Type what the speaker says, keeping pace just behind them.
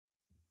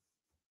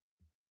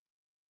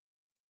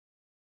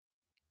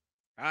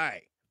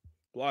Hi,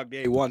 blog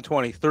day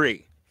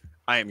 123.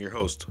 I am your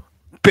host,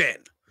 Ben.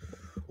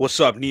 What's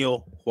up,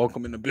 Neil?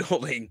 Welcome in the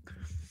building.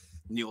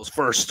 Neil's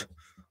first.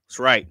 That's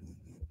right.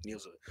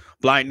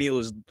 Blind Neil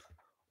is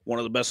one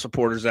of the best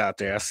supporters out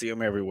there. I see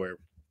him everywhere.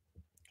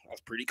 That's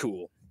pretty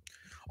cool.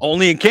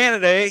 Only in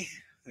Canada, eh?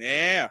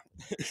 Yeah.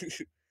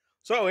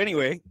 So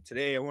anyway,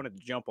 today I wanted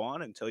to jump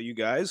on and tell you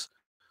guys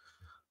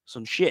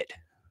some shit.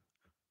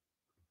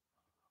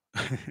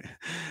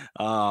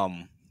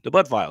 The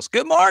Bud Files.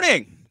 Good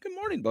morning. Good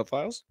morning, Bud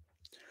Files.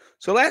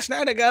 So last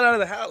night I got out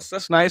of the house.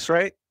 That's nice,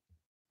 right?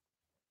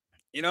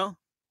 You know?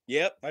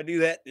 Yep, I do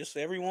that just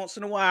every once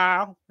in a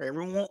while.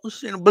 Every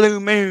once in a blue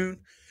moon.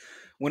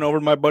 Went over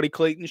to my buddy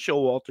Clayton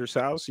Showalter's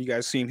house. You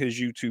guys seen his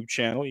YouTube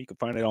channel. You can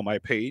find it on my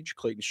page,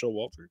 Clayton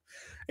Showalter.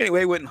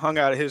 Anyway, went and hung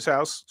out at his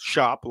house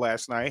shop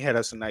last night. Had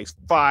us a nice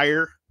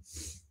fire.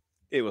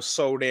 It was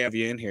so damn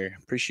you in here.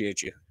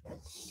 Appreciate you.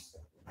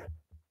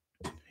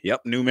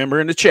 Yep, new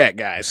member in the chat,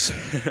 guys.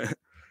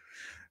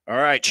 All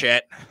right,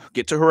 chat.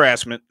 Get to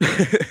harassment.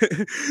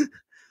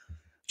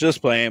 Just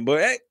playing.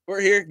 But hey,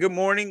 we're here. Good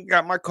morning.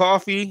 Got my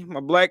coffee, my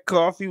black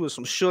coffee with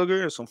some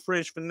sugar and some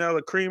French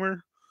vanilla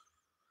creamer.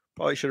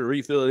 Probably should have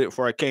refilled it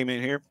before I came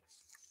in here.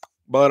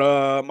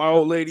 But my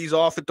old lady's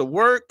off at the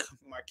work.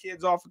 My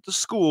kid's off at the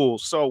school.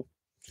 So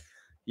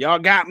y'all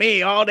got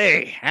me all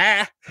day,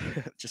 huh?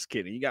 Just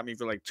kidding. You got me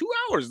for like 2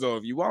 hours, though,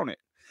 if you want it.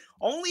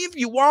 Only if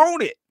you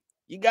want it.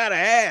 You got to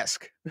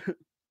ask.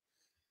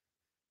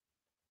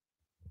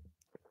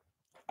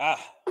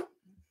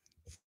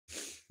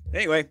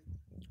 Anyway,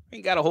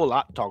 ain't got a whole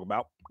lot to talk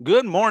about.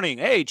 Good morning.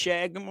 Hey,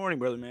 Chad. Good morning,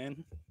 brother,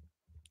 man.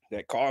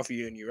 That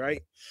coffee in you,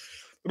 right?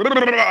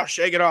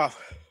 Shake it off.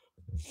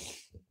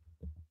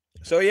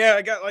 So, yeah,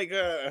 I got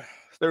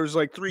there was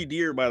like 3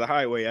 deer by the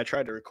highway. I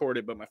tried to record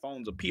it, but my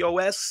phone's a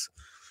POS.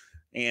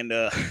 And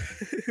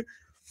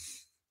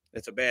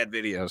it's a bad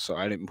video, so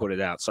I didn't put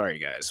it out. Sorry,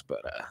 guys. But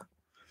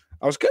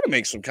I was going to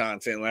make some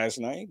content last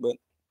night, but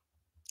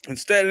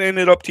instead I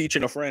ended up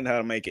teaching a friend how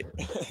to make it.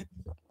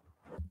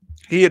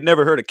 He had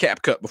never heard of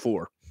CapCut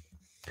before.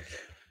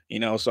 You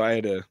know, so I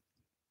had to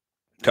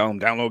tell him,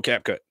 download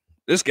CapCut.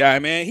 This guy,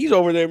 man, he's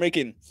over there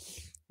making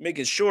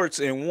shorts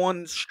in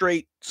one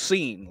straight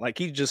scene. Like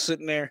he's just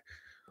sitting there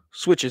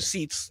switching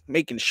seats,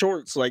 making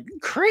shorts like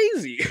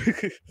crazy.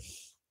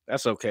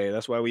 That's okay.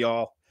 That's why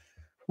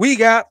we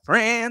got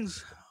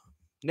friends.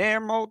 They're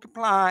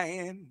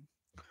multiplying.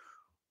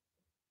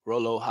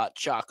 Rolo hot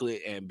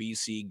chocolate and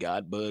BC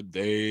Godbud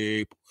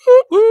vape.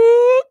 Whoop,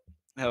 whoop.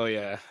 Hell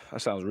yeah.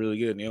 That sounds really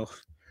good, Neil.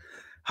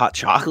 Hot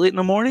chocolate in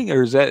the morning?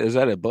 Or is that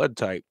a bud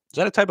type? Is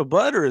that a type of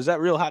bud or is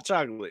that real hot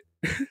chocolate?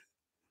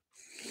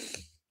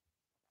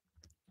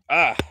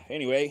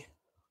 Anyway.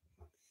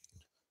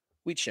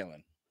 We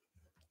chilling.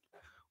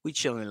 We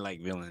chilling like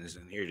villains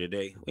in here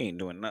today. We ain't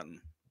doing nothing.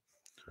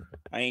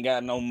 I ain't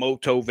got no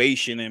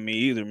motivation in me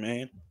either,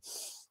 man.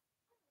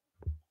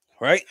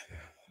 Right?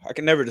 I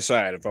can never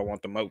decide if I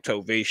want the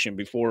motivation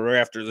before or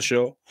after the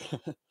show.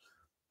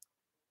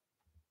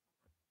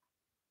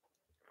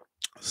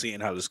 Seeing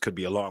how this could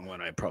be a long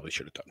one, I probably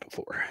should have done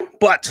before.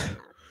 But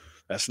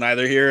that's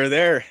neither here or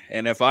there.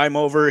 And if I'm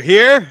over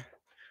here,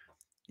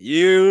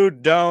 you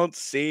don't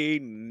see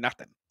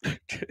nothing.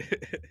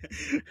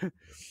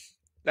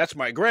 That's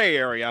my gray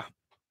area.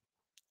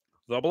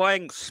 The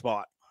blank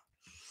spot.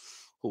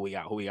 Who we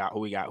got?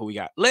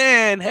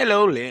 Lynn.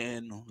 Hello,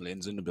 Lynn.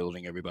 Lynn's in the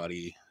building,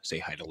 everybody. Say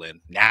hi to Lynn.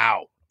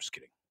 Now. Just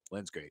kidding.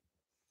 Lynn's great.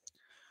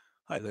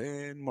 Hi,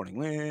 Lynn. Morning,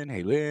 Lynn.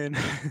 Hey, Lynn.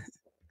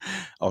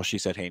 Oh, she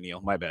said, hey,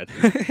 Neil. My bad.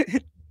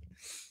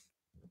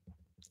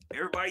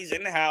 Everybody's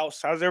in the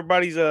house. How's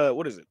everybody's,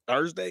 what is it,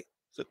 Thursday?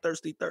 Is it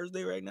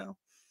Thursday right now?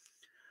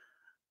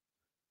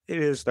 It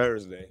is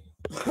Thursday.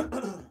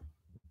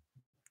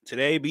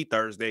 Today be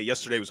Thursday.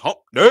 Yesterday was hump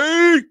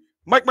day.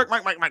 Mike.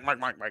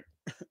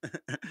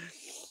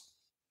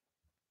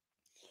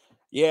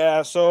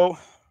 Yeah, so I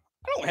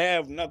don't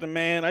have nothing,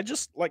 man. I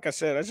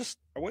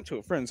went to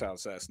a friend's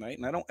house last night,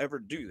 and I don't ever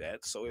do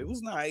that, so it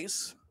was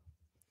nice.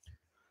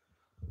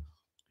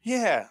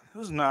 Yeah, it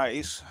was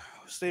nice.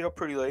 Stayed up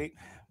pretty late,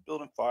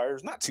 building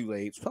fires. Not too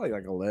late. It's probably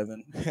like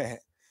 11,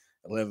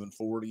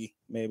 11:40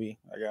 maybe.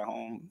 I got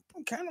home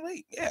kind of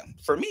late. Yeah,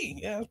 for me,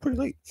 yeah, it was pretty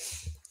late.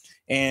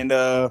 And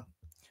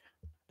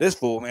this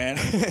fool, man,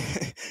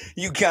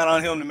 you count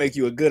on him to make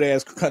you a good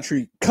ass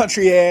country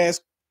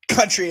ass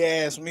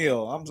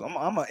meal. I'm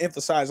gonna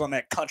emphasize on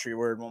that country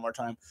word one more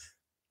time.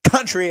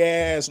 Country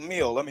ass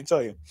meal. Let me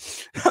tell you,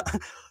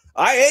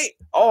 I ate.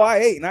 Oh, I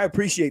ate, and I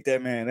appreciate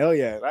that, man. Hell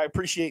yeah, I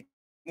appreciate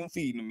him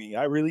feeding me.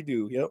 I really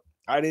do. Yep.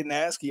 I didn't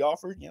ask. He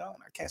offered. You know,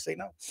 and I can't say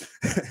no.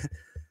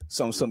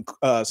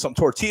 some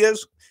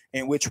tortillas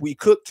in which we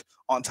cooked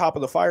on top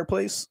of the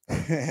fireplace.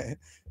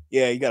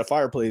 Yeah, you got a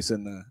fireplace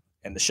in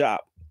the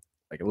shop,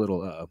 like a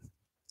little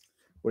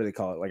what do they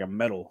call it? Like a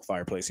metal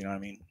fireplace. You know what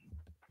I mean?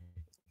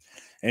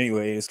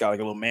 Anyway, it's got like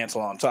a little mantle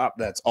on top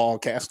that's all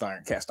cast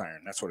iron.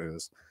 That's what it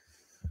is.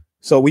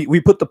 So we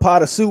put the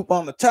pot of soup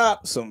on the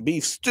top, some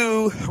beef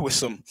stew with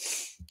some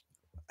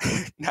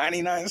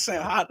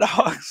 99-cent hot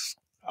dogs.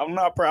 I'm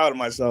not proud of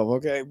myself,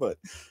 okay? But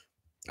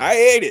I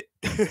ate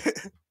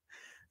it.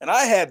 And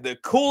I had the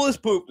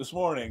coolest poop this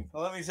morning.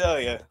 Let me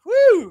tell you.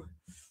 Woo!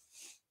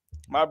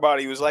 My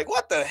body was like,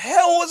 what the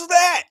hell was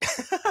that?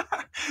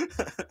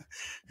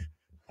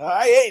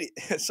 I ate it.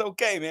 It's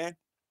okay, man.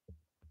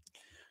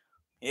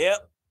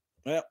 Yep.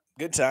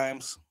 Good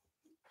times.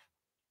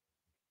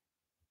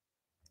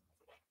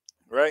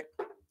 Right?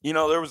 You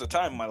know, there was a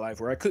time in my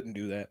life where I couldn't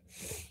do that.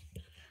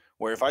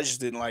 Where if I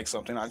just didn't like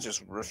something, I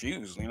just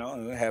refused, you know,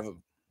 and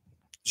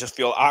just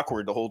feel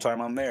awkward the whole time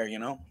I'm there, you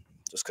know,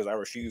 just because I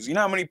refuse. You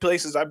know how many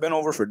places I've been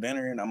over for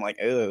dinner and I'm like,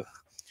 ugh.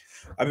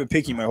 I've been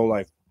picky my whole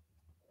life.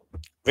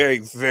 Very,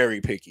 very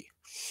picky.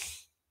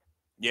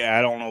 Yeah,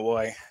 I don't know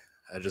why.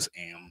 I just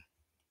am.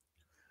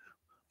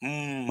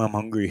 I'm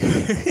hungry.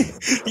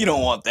 You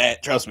don't want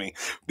that. Trust me.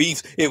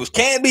 Beef. It was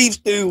canned beef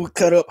stew,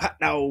 cut up hot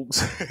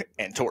dogs,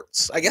 and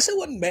torts. I guess it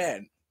wasn't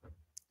bad.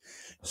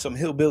 Some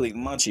hillbilly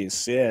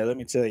munchies. Yeah, let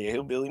me tell you.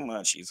 Hillbilly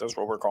munchies. That's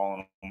what we're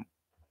calling them.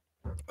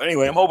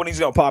 Anyway, I'm hoping he's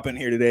going to pop in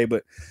here today,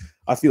 but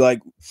I feel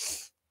like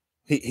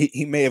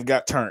he may have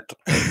got turned.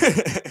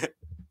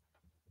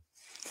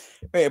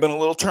 May have been a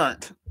little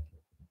turned.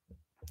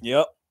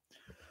 Yep.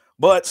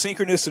 But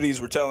synchronicities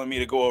were telling me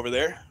to go over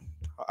there.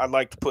 I'd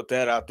like to put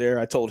that out there.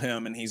 I told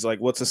him, and he's like,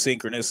 what's a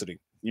synchronicity?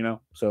 You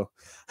know, so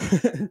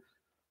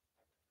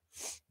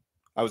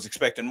I was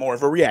expecting more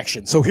of a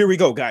reaction. So here we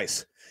go,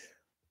 guys.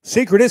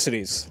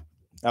 Synchronicities.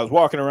 I was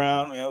walking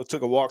around, you know,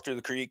 took a walk through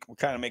the creek. We're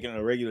kind of making it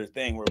a regular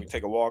thing where we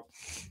take a walk,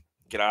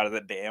 get out of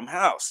the damn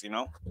house, you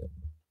know,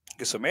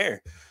 get some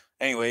air.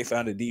 Anyway,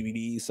 found a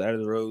DVD, side of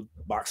the road,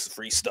 box of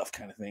free stuff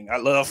kind of thing. I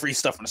love free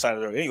stuff on the side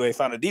of the road. Anyway,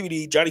 found a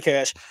DVD, Johnny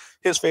Cash,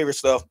 his favorite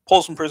stuff,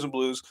 Folsom Prison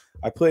Blues.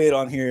 I play it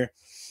on here.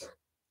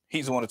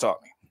 He's the one who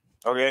taught me.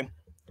 Okay?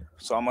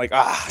 So I'm like,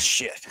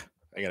 shit.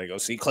 I got to go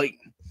see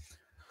Clayton.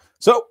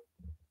 So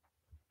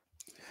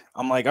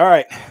I'm like, all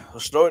right,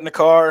 let's throw it in the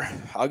car.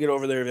 I'll get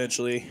over there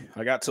eventually.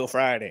 I got till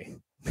Friday.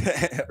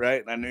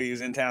 Right? I knew he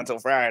was in town till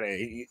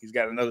Friday. He's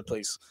got another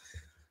place,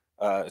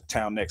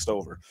 town next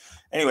over.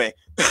 Anyway.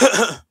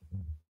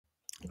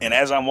 And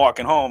as I'm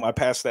walking home, I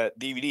passed that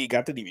DVD,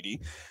 got the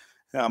DVD.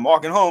 And I'm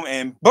walking home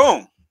and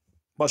boom,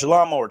 bunch of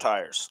lawnmower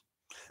tires.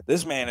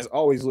 This man is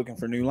always looking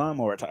for new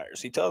lawnmower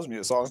tires. He tells me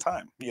this all the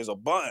time. He has a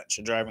bunch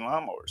of driving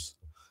lawnmowers.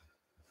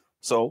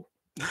 So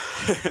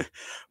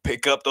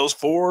pick up those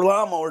 4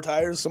 lawnmower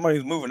tires.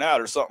 Somebody's moving out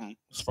or something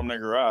from their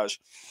garage.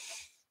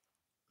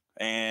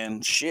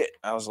 And shit,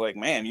 I was like,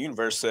 man, the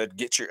universe said,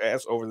 get your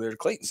ass over there to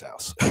Clayton's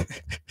house.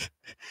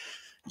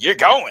 You're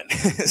going.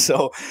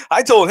 So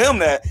I told him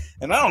that,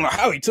 and I don't know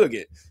how he took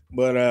it,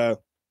 but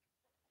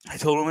I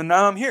told him, and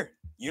now I'm here.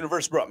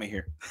 Universe brought me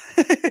here.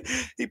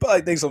 He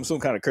probably thinks I'm some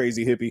kind of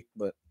crazy hippie,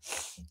 but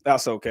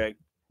that's okay.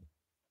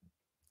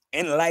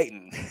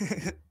 Enlightened.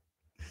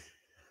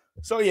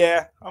 So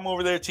yeah, I'm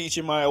over there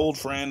teaching my old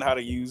friend how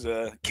to use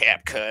a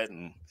CapCut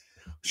and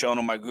showing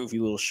him my goofy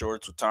little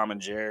shorts with Tom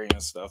and Jerry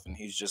and stuff, and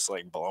he's just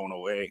like blown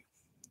away.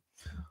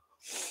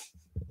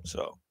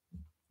 So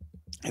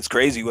it's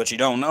crazy what you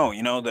don't know,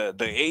 you know, the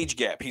age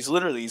gap. He's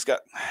got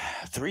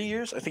 3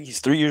 years. I think he's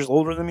 3 years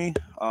older than me.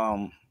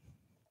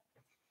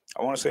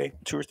 I want to say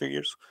 2 or 3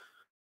 years.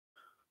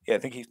 Yeah, I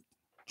think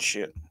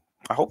shit.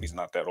 I hope he's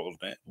not that old,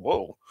 man.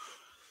 Whoa.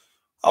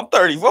 I'm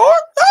 34.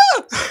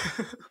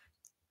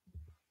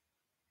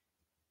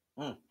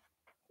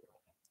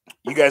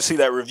 You guys see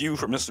that review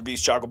for Mr.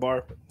 Beast Chocolate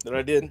Bar that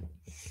I did?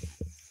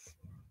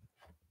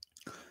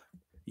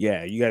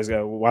 Yeah, you guys got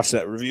to watch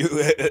that review.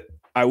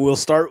 I will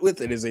start with,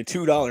 it is a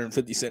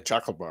 $2.50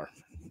 chocolate bar.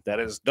 That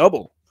is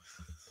double.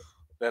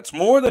 That's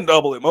more than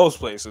double at most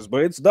places,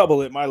 but it's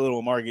double at my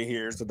little market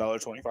here. It's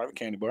 $1.25 a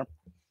candy bar.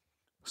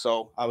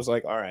 So I was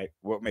like, all right,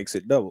 what makes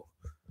it double?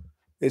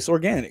 It's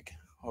organic.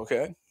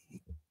 Okay.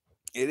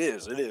 It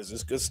is.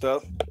 It's good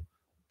stuff.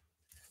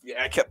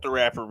 Yeah, I kept the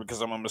wrapper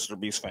because I'm a Mr.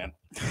 Beast fan.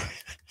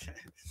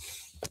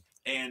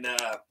 And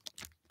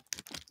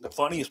the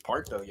funniest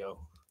part, though, yo.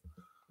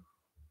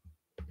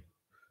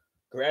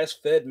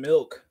 Grass-fed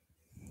milk.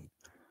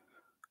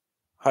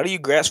 How do you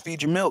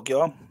grass-feed your milk,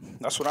 y'all?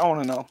 That's what I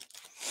want to know.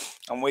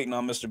 I'm waiting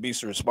on Mr.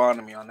 Beast to respond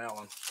to me on that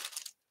one.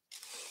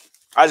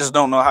 I just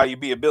don't know how you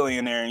be a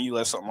billionaire and you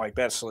let something like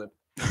that slip.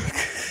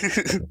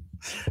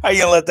 How you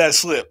gonna let that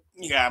slip?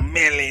 You got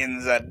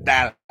millions of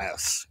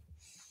dollars.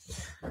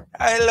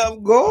 I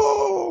love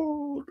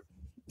gold.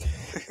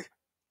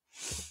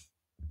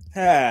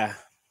 Ben,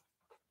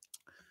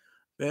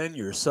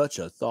 you're such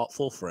a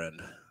thoughtful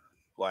friend.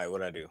 Why?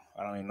 What'd I do?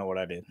 I don't even know what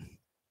I did.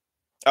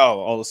 Oh,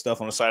 all the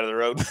stuff on the side of the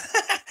road.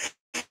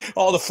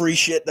 All the free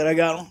shit that I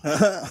got them.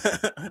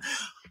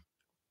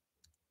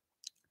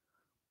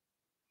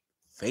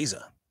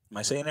 Phasa. Am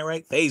I saying that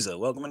right? Phasa,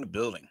 welcome in the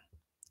building.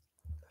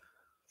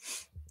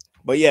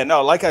 But yeah,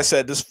 no, like I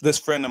said, this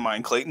friend of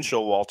mine, Clayton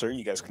Showalter,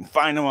 you guys can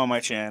find him on my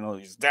channel.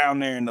 He's down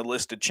there in the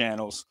listed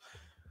channels.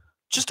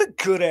 Just a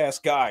good-ass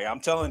guy.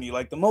 I'm telling you,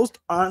 like the most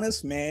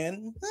honest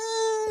man.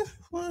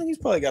 Well, he's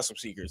probably got some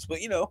secrets,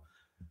 but you know,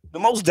 the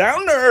most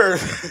down to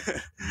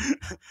earth.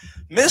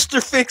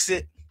 Mr.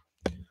 Fix-It.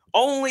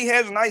 only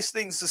has nice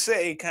things to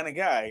say kind of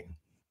guy.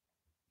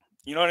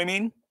 You know what I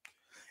mean?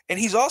 And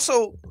he's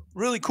also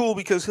really cool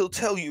because he'll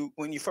tell you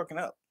when you're fucking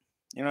up.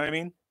 You know what I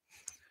mean?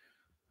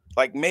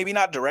 Like, maybe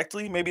not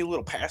directly, maybe a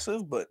little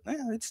passive, but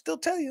he'd still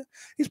tell you.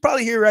 He's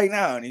probably here right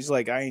now, and he's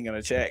like, I ain't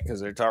gonna chat because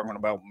they're talking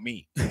about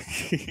me.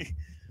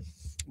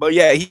 But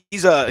yeah,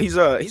 he's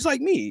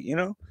like me, you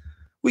know.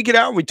 We get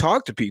out and we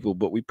talk to people,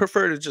 but we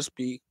prefer to just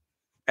be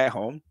at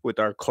home with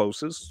our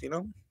closest, you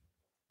know.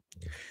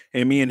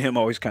 And me and him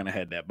always kind of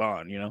had that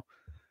bond, you know.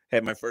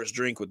 Had my first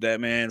drink with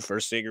that man,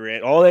 first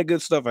cigarette, all that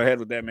good stuff I had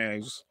with that man. He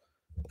was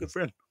a good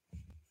friend.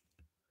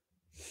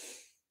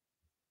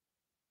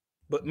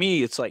 But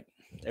me, it's like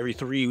every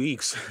 3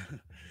 weeks.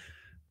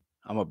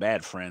 I'm a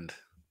bad friend.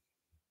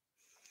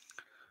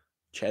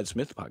 Chad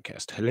Smith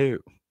podcast. Hello.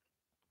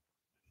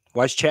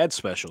 Why's Chad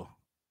special?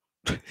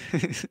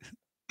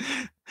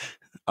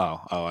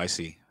 Oh, I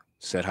see.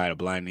 Said hi to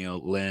Blind Neil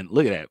Lynn.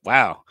 Look at that.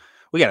 Wow.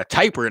 We got a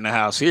typer in the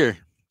house here.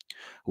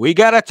 We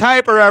got a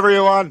typer,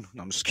 everyone.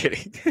 I'm just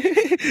kidding.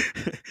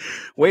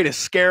 Way to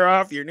scare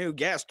off your new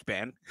guest,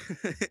 Ben.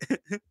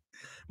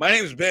 My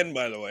name's Ben,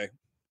 by the way.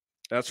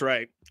 That's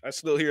right. I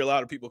still hear a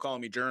lot of people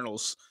calling me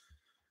journals.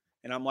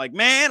 And I'm like,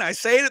 man, I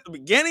say it at the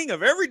beginning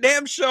of every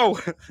damn show.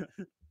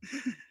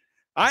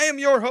 I am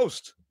your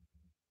host,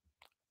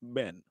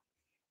 Ben.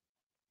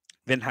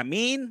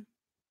 Benjamin,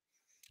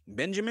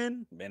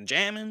 Benjamin,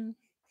 Benjamin,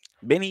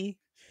 Benny,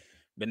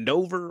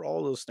 Bendover,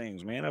 all those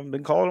things, man. I've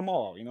been calling them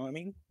all. You know what I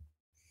mean?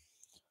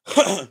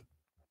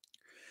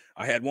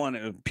 I had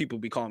one, people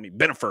be calling me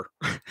Benifer.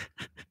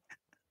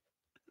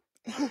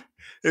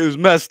 It was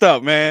messed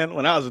up, man.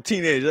 When I was a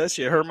teenager, that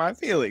shit hurt my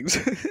feelings.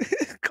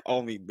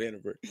 Call me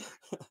Benifer.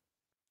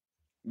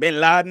 Bin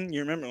Laden,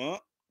 you remember? Oh,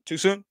 too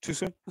soon? Too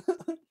soon?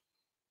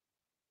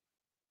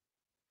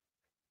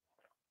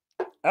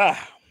 I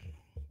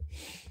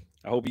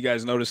hope you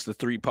guys noticed the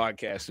 3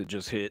 podcasts that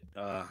just hit.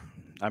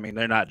 I mean,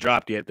 they're not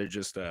dropped yet. They're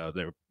just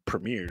they're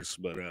premieres,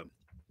 but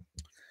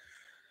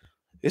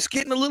it's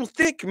getting a little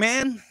thick,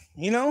 man.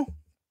 You know,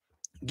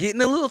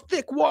 getting a little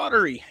thick,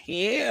 watery.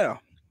 Yeah,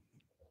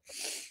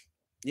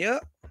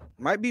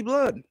 might be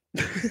blood.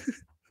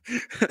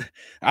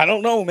 I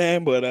don't know,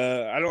 man, but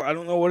I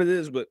don't know what it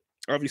is, but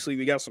obviously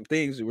we got some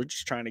things that we're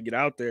just trying to get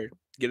out there,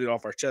 get it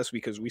off our chest,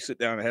 because we sit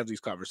down and have these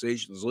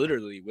conversations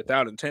literally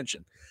without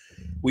intention.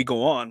 We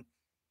go on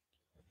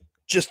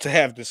just to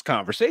have this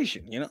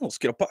conversation, you know. Let's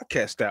get a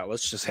podcast out.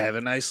 Let's just have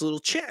a nice little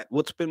chat.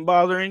 What's been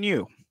bothering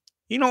you?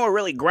 You know what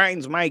really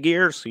grinds my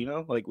gears? You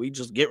know, like, we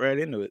just get right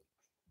into it.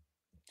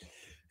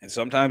 And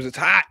sometimes it's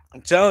hot.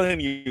 I'm telling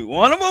you,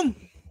 one of them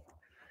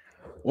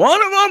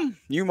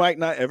you might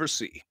not ever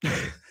see.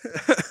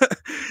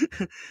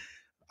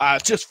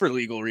 Just for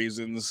legal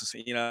reasons,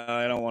 you know.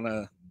 I don't want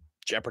to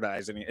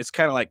jeopardize any. It's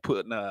kind of like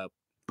putting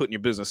your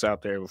business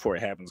out there before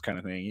it happens, kind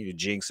of thing. You're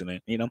jinxing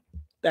it, you know,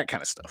 that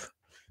kind of stuff.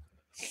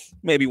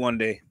 Maybe one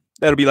day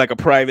that'll be like a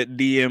private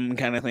DM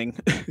kind of thing.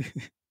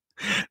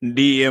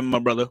 DM my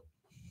brother.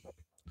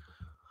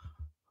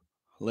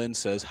 Lynn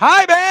says,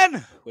 "Hi,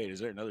 Ben." Wait, is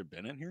there another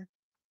Ben in here?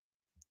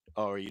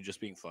 Oh, are you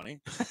just being funny?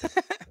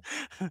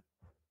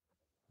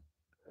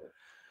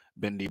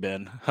 Bendy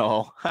Ben.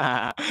 Oh,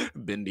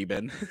 Bendy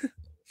Ben.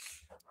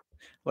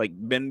 Like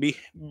Benby,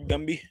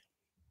 Gumby.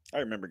 I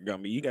remember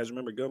Gumby. You guys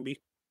remember Gumby?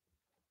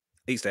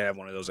 I used to have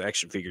one of those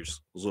action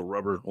figures, those little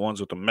rubber ones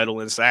with the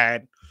metal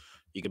inside.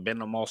 You can bend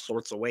them all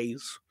sorts of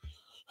ways.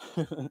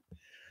 God,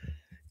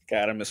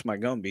 I miss my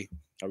Gumby.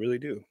 I really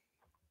do.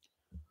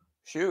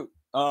 Shoot.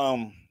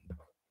 I'm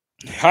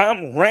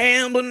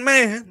rambling,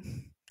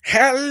 man.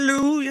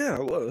 Hallelujah.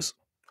 I was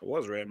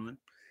rambling.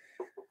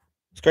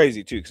 It's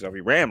crazy too, because I'll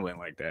be rambling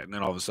like that, and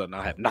then all of a sudden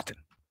I'll have nothing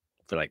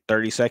for like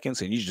 30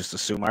 seconds, and you just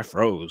assume I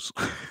froze.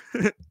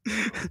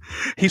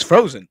 He's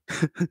frozen.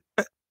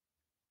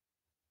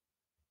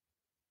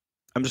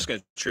 I'm just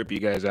gonna trip you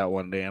guys out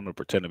one day. I'm gonna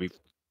pretend to be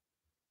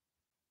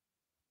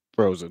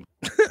frozen.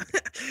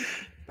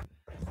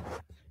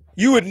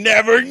 You would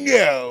never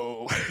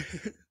know.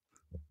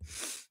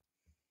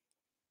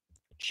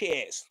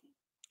 Cheers.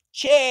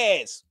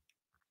 Cheers.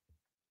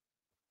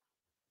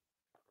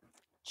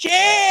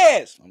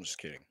 Cheers. I'm just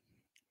kidding.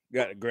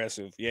 Got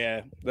aggressive.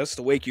 Yeah, that's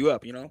to wake you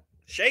up, you know.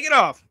 Shake it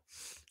off.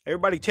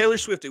 Everybody Taylor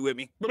Swift it with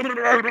me.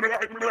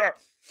 It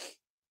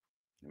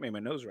made my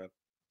nose run.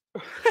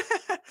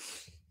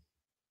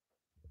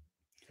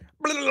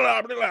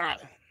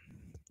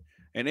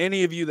 And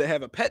any of you that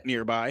have a pet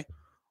nearby,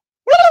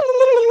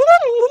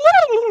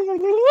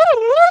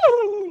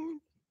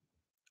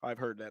 I've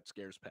heard that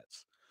scares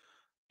pets.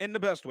 In the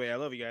best way. I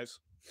love you guys.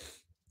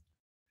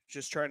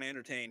 Just trying to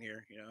entertain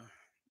here, you know.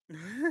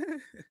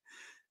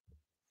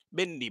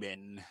 Bendy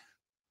Ben.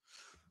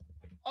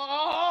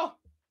 Oh!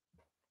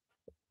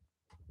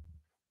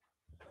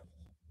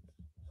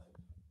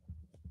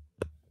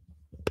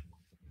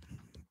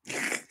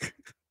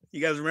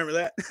 You guys remember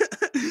that?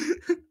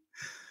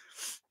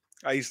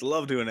 I used to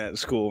love doing that at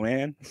school,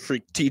 man.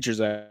 Freak teachers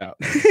out.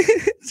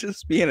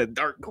 Just be in a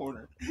dark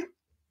corner.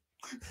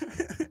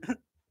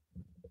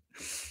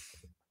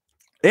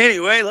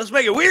 Anyway, let's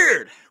make it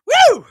weird.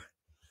 Woo!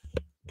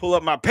 Pull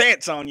up my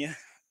pants on you.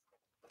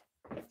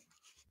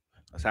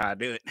 That's how I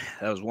do it.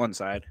 That was one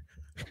side.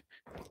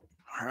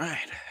 All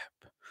right.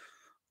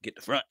 Get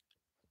the front.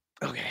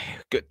 Okay,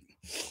 good.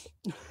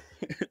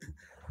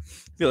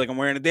 Feel like I'm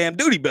wearing a damn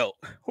duty belt.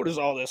 What is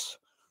all this?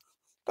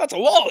 That's a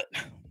wallet.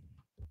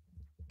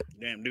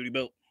 Damn duty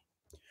belt.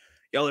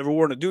 Y'all ever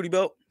worn a duty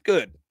belt?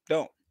 Good.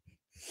 Don't.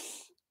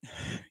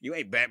 You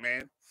ain't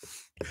Batman.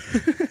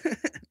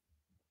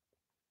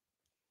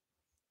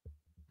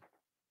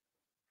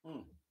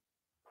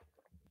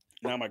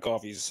 Now my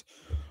coffee's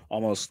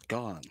almost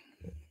gone.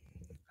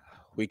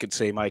 We could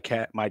say my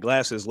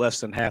glass is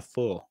less than half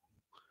full.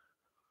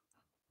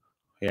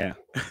 Yeah.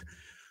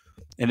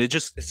 And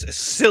it's a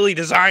silly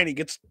design. It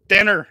gets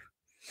thinner.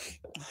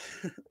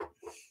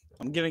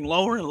 I'm getting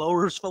lower and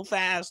lower so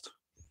fast.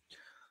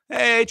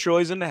 Hey,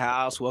 Troy's in the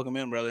house. Welcome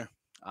in, brother.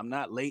 I'm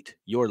not late.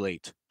 You're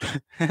late.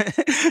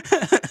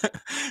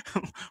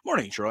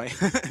 Morning, Troy.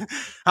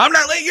 I'm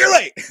not late. You're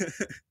late.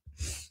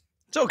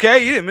 It's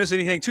okay. You didn't miss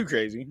anything too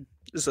crazy.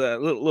 Just a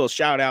little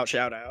shout out.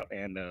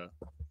 And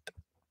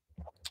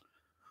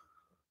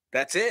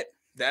that's it.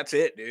 That's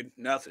it, dude.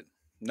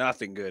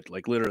 Nothing good.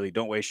 Like, literally,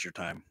 don't waste your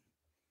time.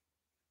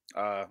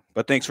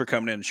 But thanks for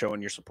coming in and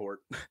showing your support.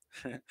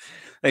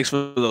 Thanks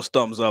for those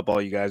thumbs up,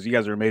 all you guys. You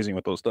guys are amazing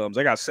with those thumbs.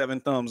 I got 7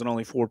 thumbs and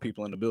only 4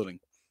 people in the building.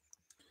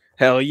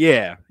 Hell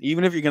yeah.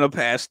 Even if you're going to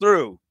pass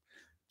through,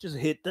 just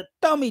hit the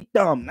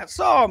thumb. That's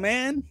all,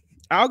 man.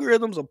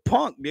 Algorithm's a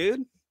punk,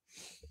 dude.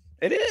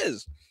 It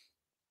is.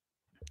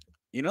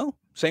 You know,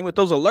 same with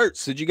those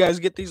alerts. Did you guys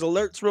get these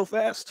alerts real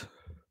fast?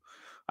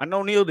 I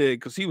know Neil did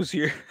because he was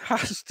here. I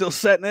was still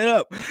setting it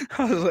up.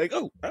 I was like,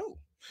 oh,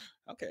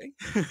 okay.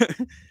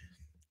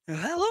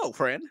 Hello,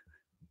 friend.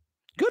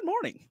 Good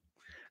morning.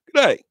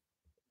 Good day.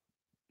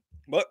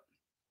 But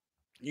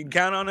you can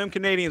count on them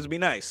Canadians to be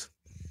nice.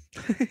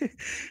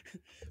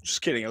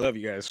 Just kidding. I love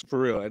you guys. For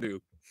real, I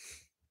do.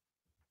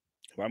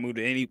 If I moved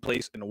to any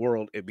place in the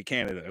world, it'd be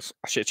Canada.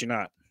 I shit you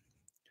not.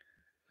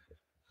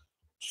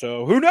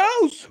 So who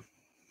knows?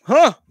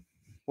 Huh?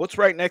 What's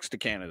right next to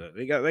Canada?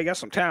 They got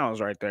some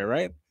towns right there,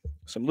 right?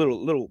 Some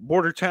little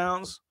border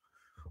towns.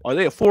 Are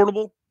they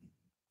affordable?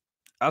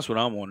 That's what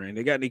I'm wondering.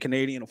 They got any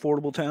Canadian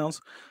affordable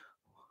towns?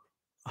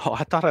 Oh,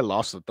 I thought I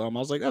lost the thumb. I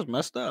was like, that's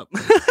messed up.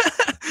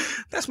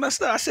 That's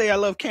messed up. I say I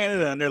love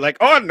Canada, and they're like,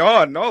 oh,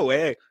 no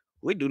way.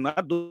 We do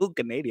not do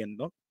Canadian,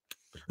 no.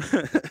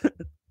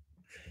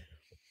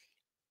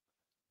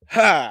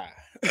 Ha!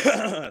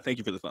 Thank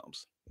you for the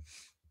thumbs.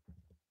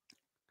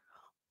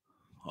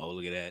 Oh,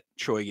 look at that.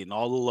 Troy getting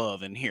all the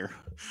love in here.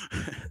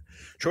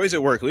 Troy's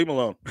at work. Leave him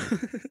alone.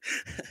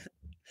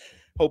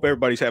 Hope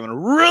everybody's having a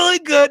really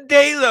good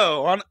day,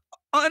 though, on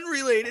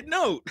unrelated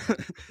note.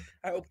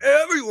 I hope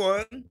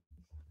everyone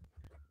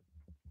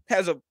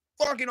has a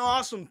fucking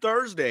awesome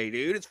Thursday,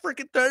 dude. It's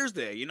freaking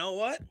Thursday. You know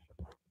what?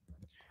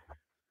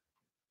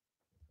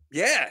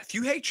 Yeah, if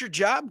you hate your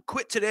job,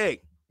 quit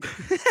today.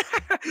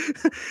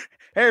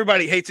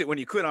 Everybody hates it when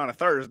you quit on a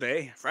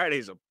Thursday.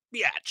 Friday's a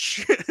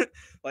bitch.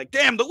 Like,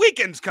 damn, the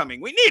weekend's coming.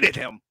 We needed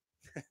him.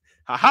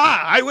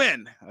 Haha, I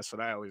win. That's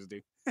what I always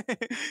do.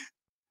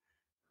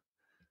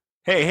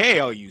 Hey,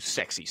 all you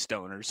sexy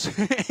stoners.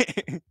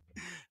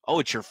 Oh,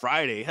 it's your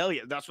Friday. Hell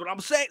yeah. That's what I'm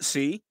saying.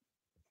 See?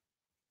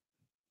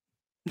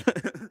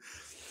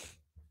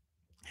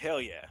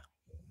 Hell yeah.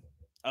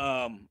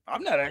 I'm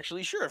not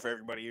actually sure if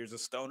everybody here's a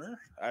stoner.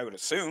 I would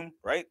assume,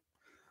 right?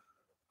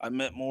 I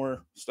met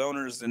more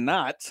stoners than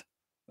not.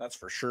 That's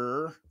for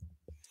sure.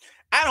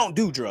 I don't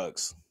do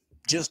drugs,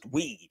 just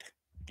weed.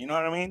 You know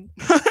what I mean?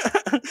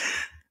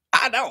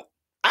 I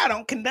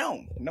don't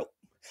condone. Nope.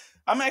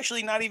 I'm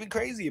actually not even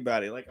crazy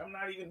about it. Like, I'm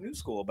not even new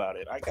school about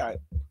it. I got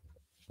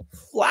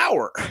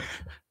flower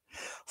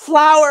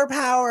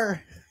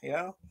power, you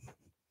know?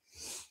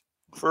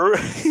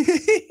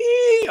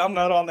 I'm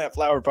not on that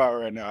flower power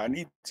right now. I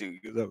need to,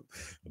 because I'll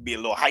be a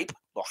little hype.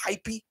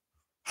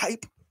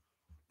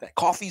 That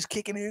coffee's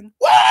kicking in.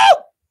 Woo!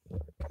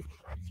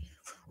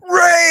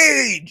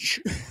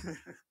 Rage!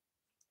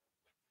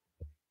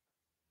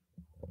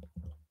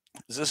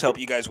 Does this help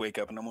you guys wake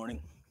up in the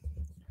morning?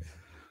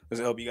 Does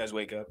it help you guys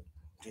wake up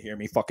to hear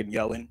me fucking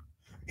yelling?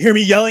 Hear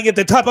me yelling at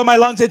the top of my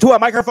lungs into a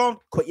microphone?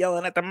 Quit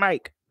yelling at the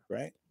mic,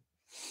 right?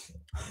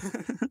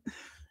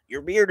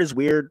 Your beard is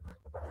weird.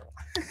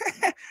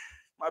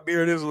 My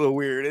beard is a little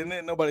weird, isn't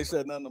it? Nobody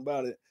said nothing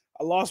about it.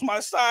 I lost my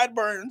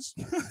sideburns.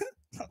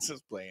 I'm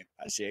just playing.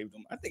 I shaved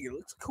them. I think it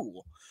looks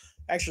cool.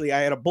 Actually, I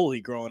had a bully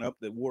growing up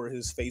that wore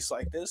his face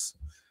like this,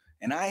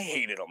 and I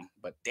hated him.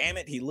 But damn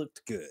it, he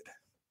looked good.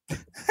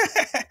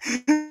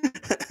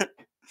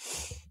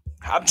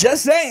 I'm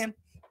just saying.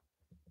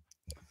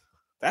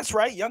 That's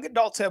right. Young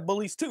adults have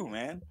bullies too,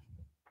 man.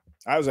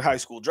 I was a high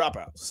school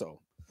dropout,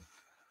 so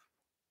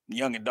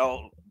young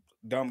adult,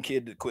 dumb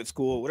kid that quit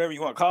school, whatever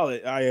you want to call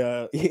it.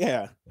 I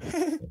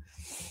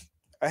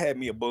had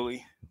me a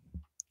bully.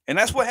 And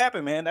that's what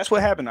happened, man. That's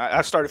what happened.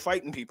 I started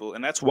fighting people,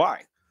 and that's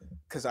why.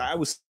 Because I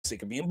was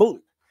sick of being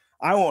bullied.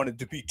 I wanted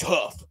to be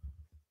tough.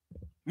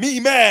 Me,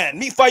 man.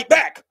 Me fight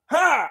back.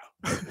 Ha!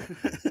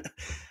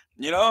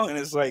 You know, and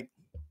it's like,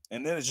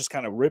 and then it just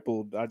kind of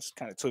rippled. I just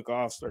kind of took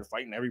off, started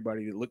fighting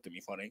everybody that looked at me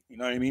funny. You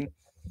know what I mean?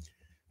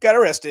 Got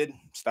arrested,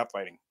 stopped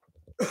fighting.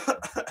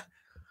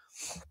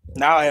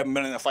 Now I haven't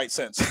been in a fight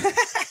since.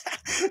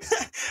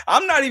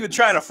 I'm not even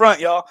trying to front,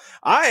 y'all.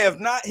 I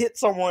have not hit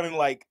someone in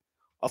like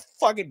a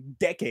fucking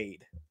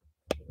decade.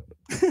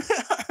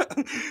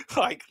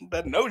 Like,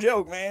 that's no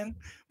joke, man.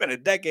 Been a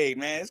decade,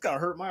 man. It's gonna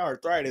hurt my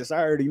arthritis.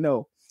 I already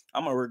know.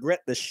 I'm gonna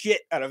regret the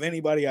shit out of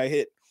anybody I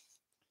hit.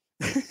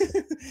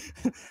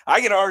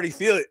 I can already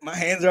feel it. My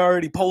hands are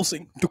already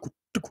pulsing.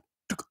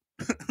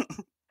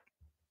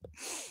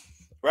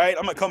 Right?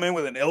 I'm gonna come in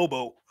with an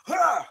elbow,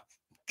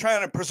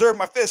 trying to preserve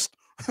my fist.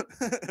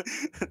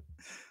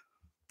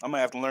 I'm gonna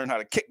have to learn how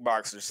to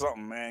kickbox or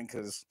something, man.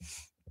 Because,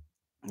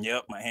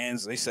 yep, my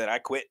hands. They said I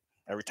quit.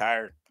 I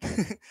retired.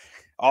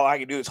 All I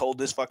can do is hold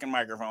this fucking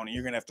microphone, and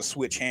you're gonna have to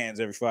switch hands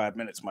every 5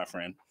 minutes, my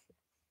friend.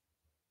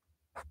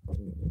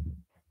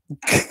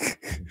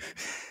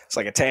 It's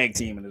like a tag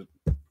team.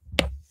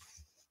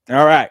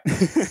 All right.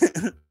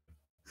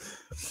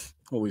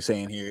 What are we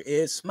saying here?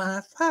 It's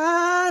my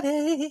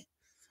Friday.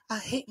 I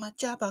hate my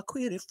job. I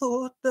quit at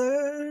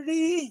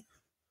 4:30.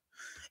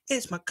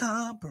 It's my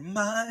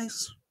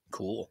compromise.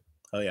 Cool.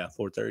 Oh yeah,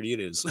 4:30 it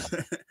is.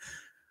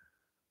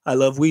 I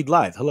love Weed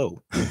Live.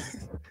 Hello.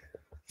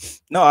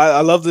 No,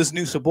 I love this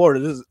new supporter.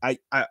 This is, I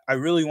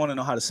really want to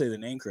know how to say the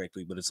name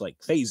correctly, but it's like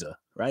Phaser,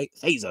 right?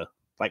 Phaser.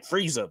 Like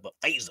Frieza, but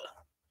Phaser.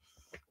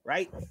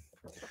 Right?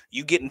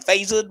 You getting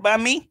phasered by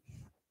me?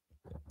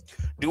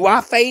 Do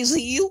I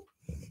phaser you?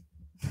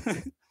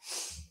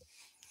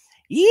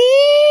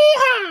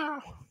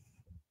 Yeehaw!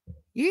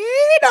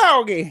 Yeah,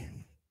 doggy.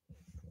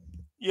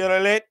 You gotta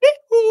let it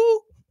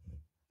woo.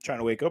 Trying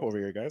to wake up over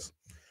here, guys.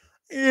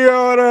 You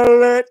gotta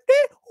let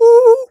it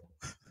woo.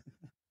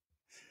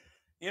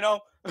 You know,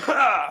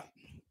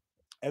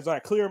 as I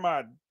clear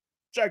my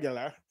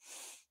jugular,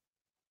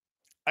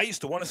 I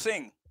used to want to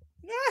sing.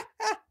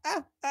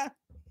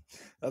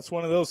 That's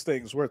one of those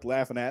things worth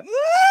laughing at.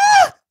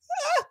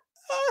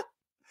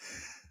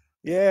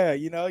 Yeah,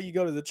 you know, you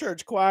go to the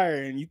church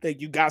choir and you think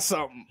you got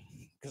something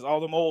because all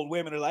them old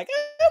women are like,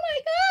 oh my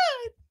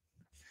God.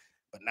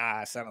 But nah,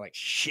 I sounded like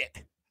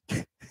shit.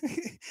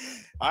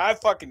 I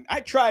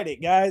tried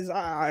it, guys.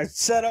 I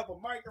set up a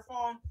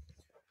microphone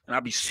and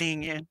I'll be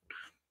singing.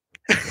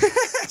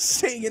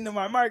 Singing to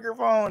my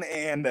microphone,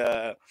 and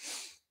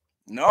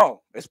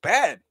no, it's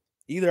bad.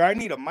 Either I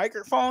need a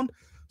microphone,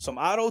 some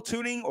auto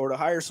tuning, or to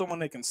hire someone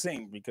that can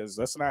sing, because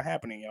that's not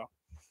happening, y'all.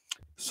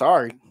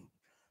 Sorry.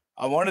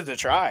 I wanted to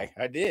try.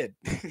 I did.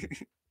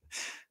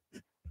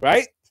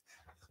 Right?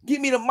 Give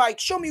me the mic.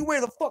 Show me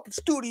where the fucking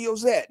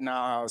studio's at.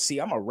 No, see,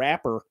 I'm a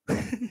rapper.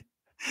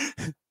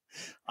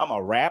 I'm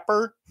a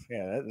rapper?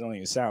 Yeah, that don't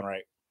even sound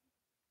right.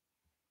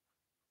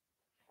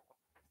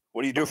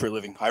 What do you do for a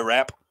living? I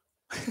rap.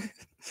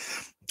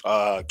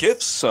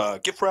 Gifts,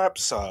 gift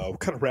wraps. What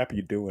kind of rap are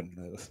you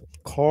doing?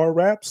 Car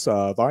raps,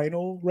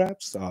 vinyl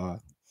raps.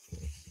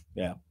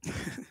 Yeah.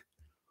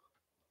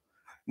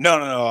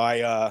 No.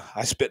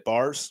 I spit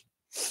bars.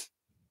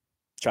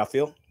 How I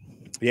feel?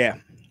 Yeah.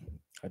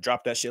 I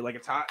drop that shit like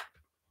it's hot.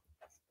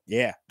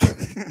 Yeah.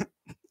 Can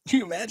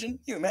you imagine?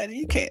 You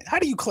can't. How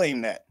do you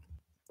claim that?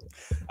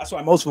 That's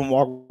why most of them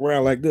walk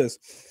around like this.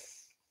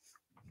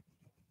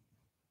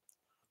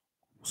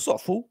 What's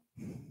up, fool?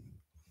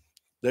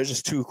 They're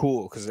just too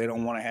cool because they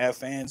don't want to have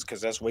fans,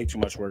 because that's way too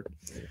much work.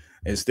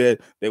 Instead,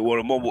 they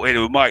want a mobile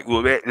mic.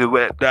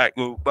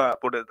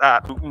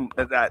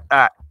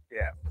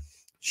 Yeah.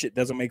 Shit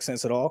doesn't make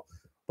sense at all,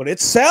 but it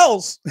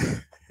sells.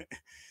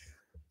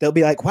 They'll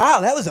be like, wow,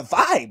 that was a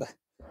vibe.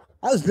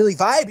 I was really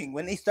vibing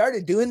when they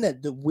started doing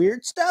the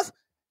weird stuff.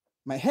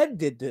 My head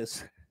did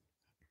this.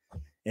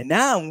 And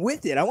now I'm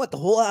with it. I want the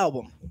whole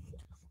album.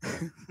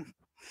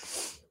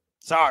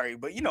 Sorry,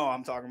 but you know what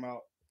I'm talking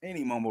about.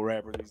 Any mumble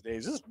rapper these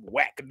days is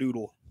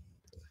wackadoodle.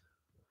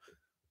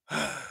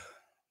 I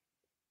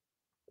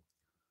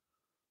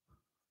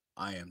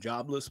am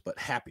jobless but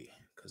happy,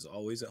 because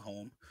always at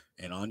home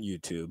and on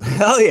YouTube.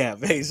 Hell yeah,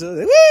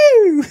 Vesa.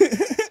 Woo!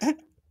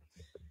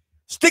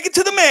 Stick it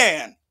to the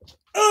man.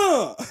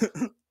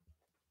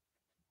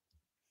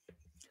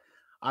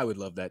 I would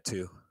love that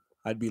too.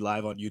 I'd be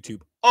live on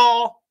YouTube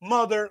all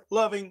mother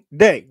loving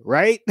day,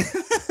 right?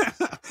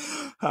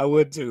 I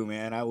would too,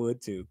 man. I would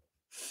too.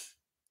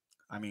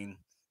 I mean,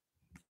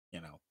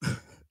 you know,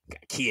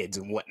 got kids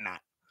and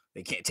whatnot.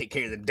 They can't take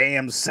care of the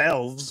damn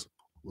selves.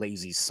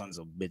 Lazy sons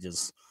of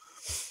bitches.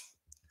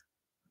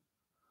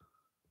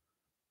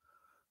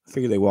 I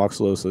figure they walk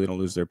slow so they don't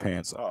lose their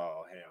pants.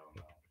 Oh, hell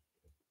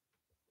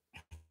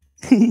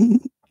no.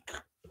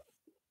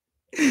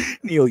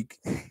 Neil,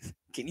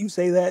 can you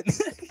say that?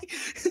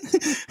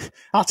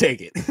 I'll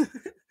take it.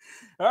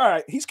 All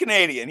right. He's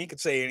Canadian. He can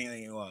say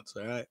anything he wants.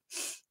 All right.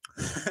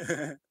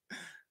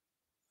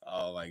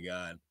 Oh, my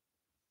God.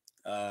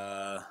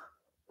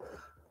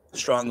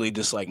 Strongly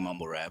dislike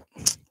mumble rap.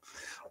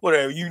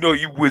 Whatever, you know,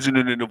 you whizzing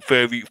in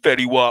the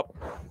fatty wop.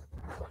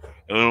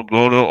 I'm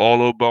going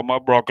all about my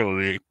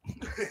broccoli.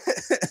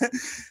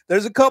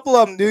 There's a couple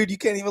of them, dude. You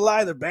can't even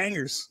lie. They're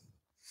bangers.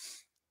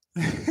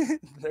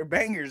 They're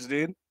bangers,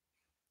 dude.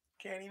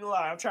 Can't even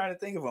lie. I'm trying to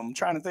think of them. I'm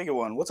trying to think of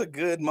one. What's a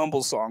good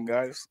mumble song,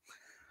 guys?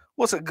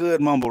 What's a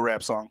good mumble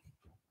rap song?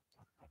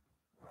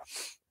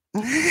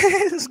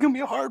 This is gonna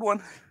be a hard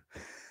one.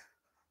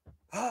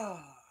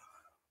 To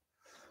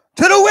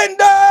the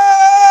window,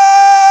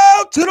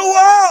 to the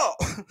wall,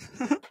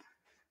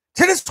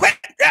 to the sweat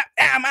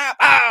down my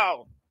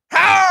ball.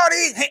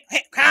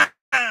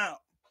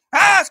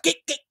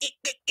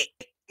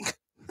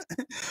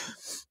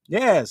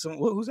 Yeah, so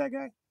who's that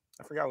guy?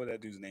 I forgot what that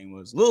dude's name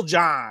was. Lil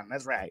John.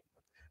 That's right.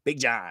 Big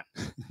John.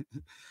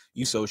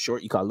 You so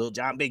short, you call Lil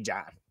John Big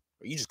John.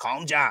 Or you just call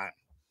him John.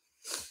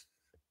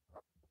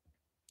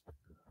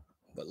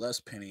 But less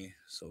Penny,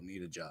 so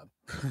need a job.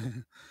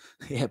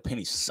 Yeah,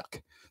 pennies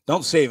suck.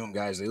 Don't save them,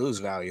 guys. They lose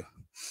value.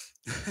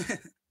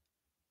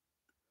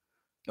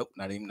 Nope,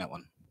 not even that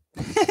one.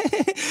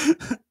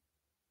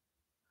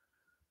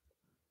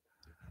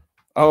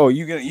 Oh,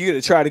 you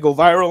gonna try to go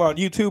viral on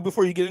YouTube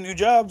before you get a new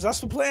job? That's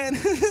the plan.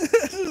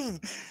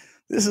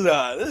 This is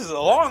a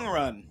long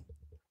run.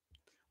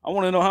 I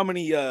want to know how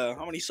many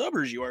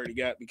subbers you already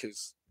got,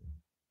 because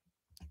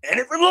in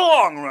it for the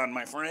long run,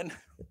 my friend.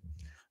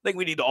 I think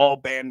we need to all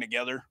band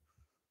together,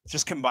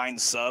 just combine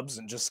subs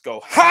and just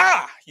go,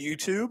 ha,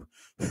 YouTube.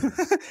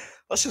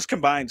 Let's just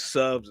combine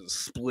subs and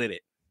split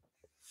it.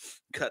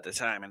 Cut the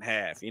time in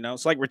half. You know,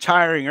 it's like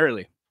retiring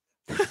early.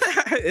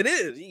 It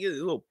is. You get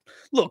a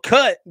little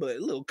cut, but a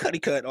little cutty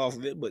cut off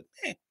of it, but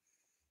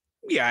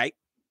be all right.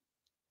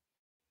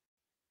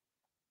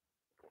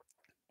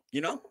 You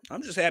know,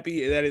 I'm just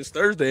happy that it's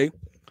Thursday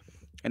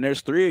and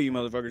there's 3 of you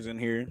motherfuckers in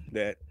here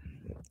that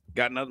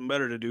got nothing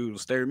better to do than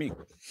stare at me.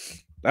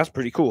 That's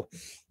pretty cool.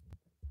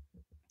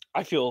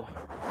 I feel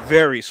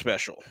very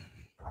special.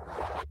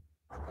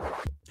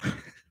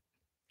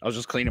 I was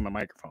just cleaning my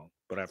microphone,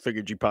 but I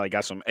figured you probably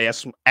got some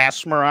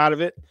asthma out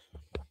of it,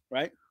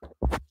 right?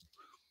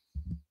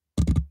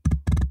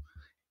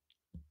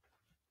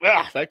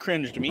 Ah, that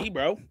cringed me,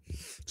 bro.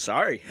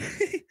 Sorry.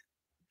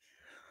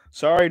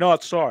 Sorry,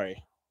 not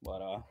sorry.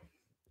 But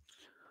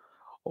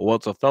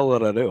what's a fella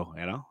to do?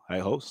 You know, I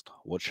host.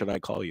 What should I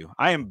call you?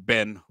 I am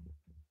Ben.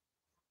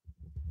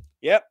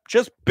 Yep,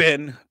 just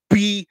Ben.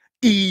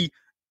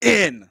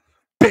 B-E-N.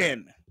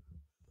 Ben.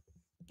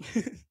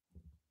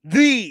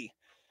 The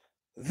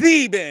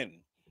Ben.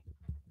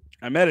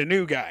 I met a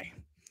new guy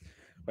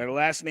by the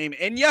last name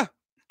Enya.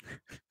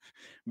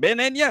 Ben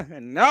Enya.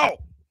 And no,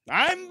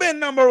 I'm Ben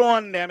number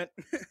 1, damn it.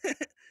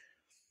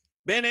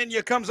 Ben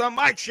Enya comes on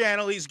my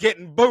channel, he's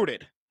getting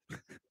booted.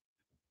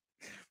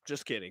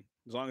 Just kidding.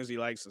 As long as he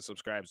likes and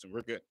subscribes, and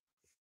we're good.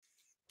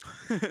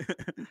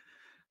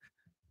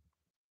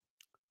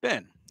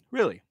 Ben,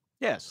 really?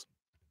 Yes.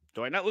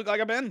 Do I not look like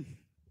a Ben?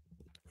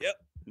 Yep.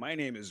 My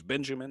name is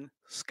Benjamin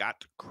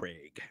Scott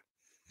Craig.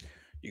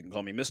 You can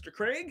call me Mr.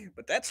 Craig,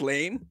 but that's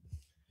lame.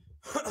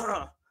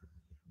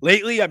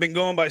 Lately, I've been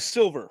going by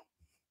Silver.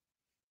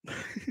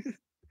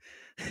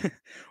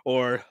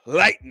 Or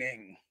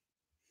Lightning.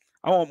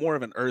 I want more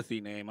of an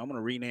earthy name. I'm going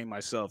to rename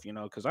myself, you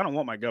know, because I don't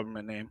want my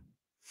government name.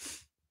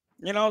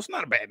 You know, it's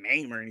not a bad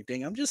name or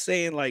anything. I'm just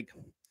saying, like,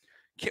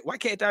 why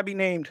can't I be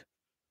named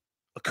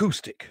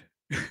Acoustic?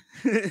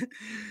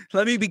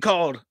 Let me be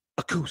called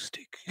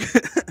Acoustic.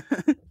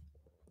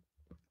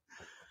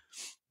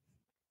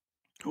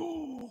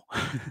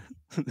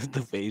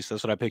 The face,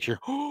 that's what I picture.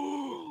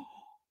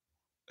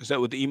 Is that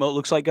what the emote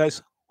looks like,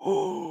 guys?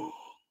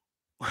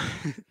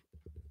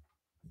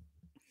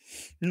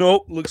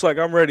 Nope, looks like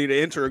I'm ready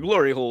to enter a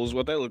glory hole is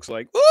what that looks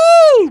like.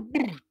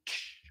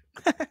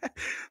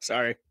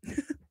 Sorry.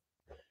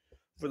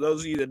 For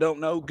those of you that don't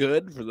know,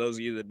 good. For those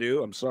of you that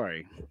do, I'm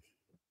sorry.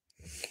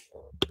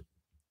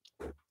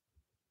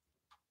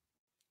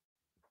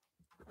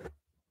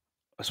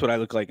 That's what I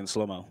look like in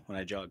slow-mo when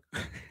I jog.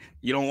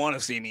 You don't want to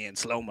see me in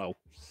slow-mo.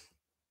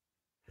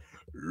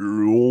 You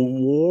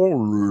don't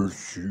want to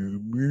see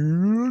me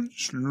in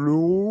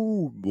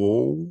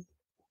slow-mo.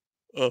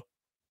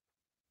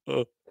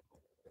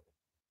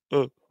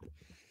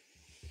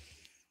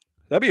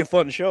 That'd be a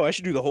fun show. I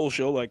should do the whole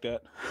show like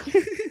that.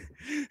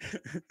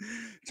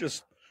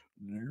 Just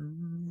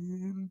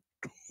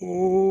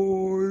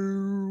world.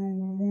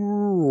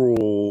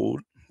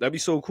 That'd be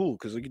so cool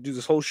because we could do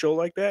this whole show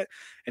like that,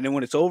 and then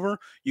when it's over,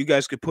 you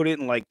guys could put it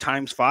in like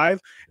 ×5,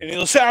 and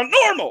it'll sound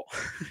normal.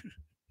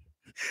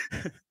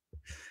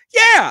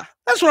 Yeah,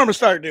 that's what I'm gonna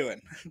start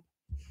doing.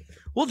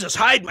 We'll just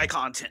hide my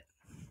content.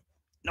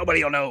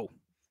 Nobody will know.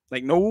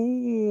 Like, no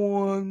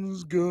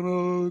one's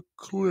gonna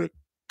click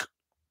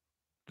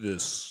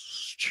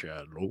this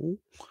channel.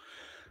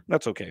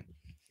 That's okay.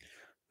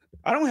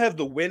 I don't have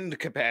the wind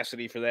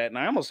capacity for that, and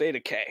I almost ate a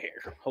cat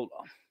hair. Hold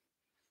on.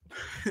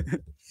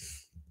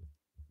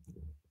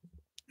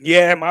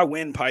 Yeah, my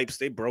windpipes,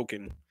 they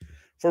broken.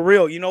 For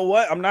real, you know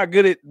what? I'm not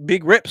good at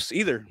big rips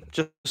either.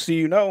 Just so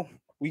you know.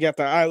 We got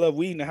the I Love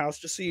Weed in the house.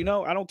 Just so you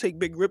know, I don't take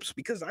big rips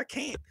because I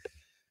can't.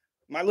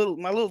 My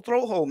little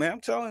throat hole, man.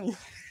 I'm telling you.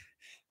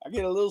 I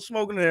get a little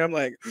smoke in there. I'm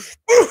like,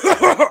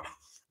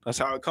 that's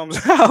how it comes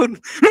out.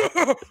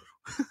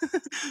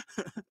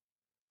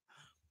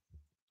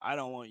 I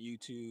don't want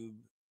YouTube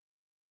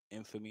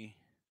infamy.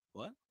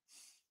 What?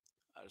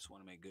 I just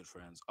want to make good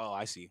friends. Oh,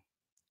 I see.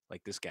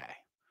 Like this guy.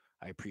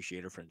 I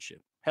appreciate our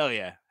friendship. Hell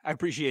yeah. I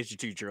appreciate you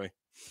too, Troy.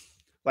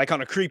 Like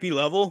on a creepy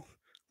level,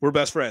 we're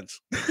best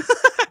friends.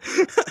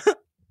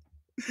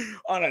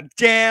 On a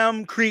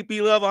damn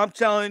creepy level, I'm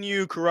telling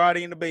you,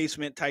 karate in the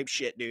basement type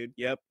shit, dude.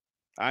 Yep.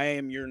 I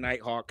am your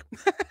Nighthawk.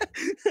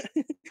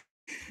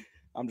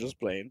 I'm just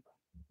playing.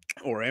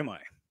 Or am I?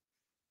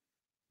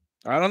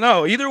 I don't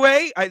know. Either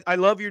way, I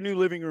love your new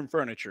living room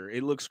furniture.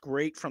 It looks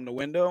great from the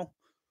window.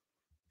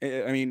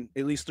 I mean,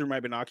 at least through my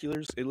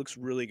binoculars, it looks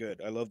really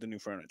good. I love the new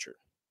furniture.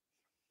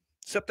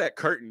 Except that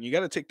curtain. You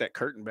got to take that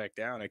curtain back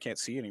down. I can't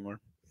see anymore.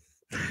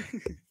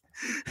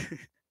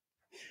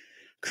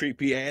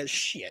 Creepy ass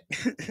shit.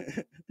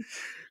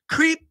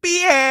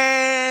 Creepy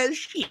ass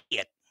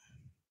shit.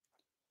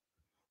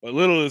 But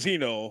little does he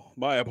know,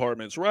 my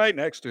apartment's right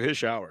next to his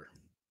shower.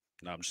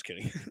 No, I'm just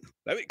kidding.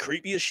 That'd be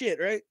creepy as shit,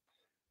 right?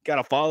 Got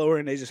a follower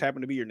and they just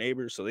happen to be your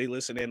neighbors, so they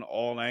listen in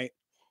all night.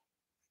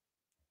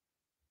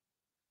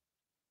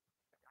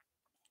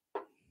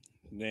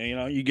 Then, you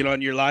know, you get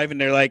on your live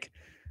and they're like,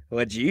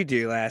 "What'd you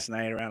do last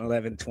night around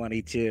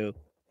 11:22?"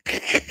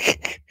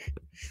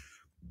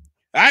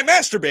 I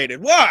masturbated.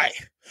 Why?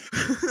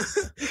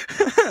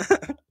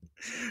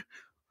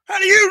 How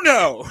do you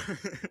know?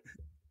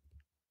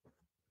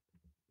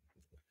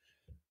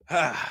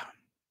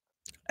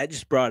 I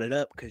just brought it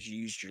up because you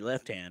used your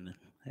left hand.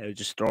 I was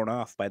just thrown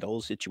off by the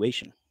whole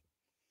situation.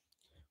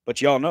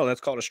 But y'all know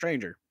that's called a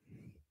stranger.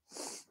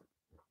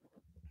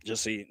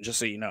 Just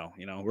so you know,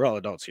 we're all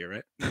adults here,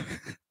 right?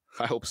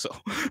 I hope so.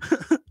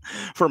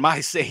 For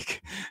my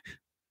sake.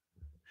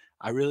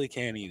 I really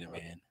can't either,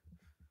 man.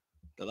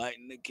 The light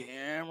in the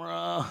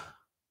camera.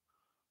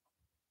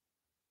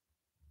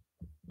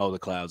 Oh, the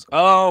clouds.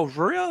 Oh,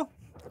 for real?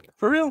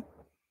 For real?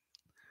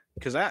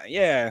 Because like,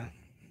 I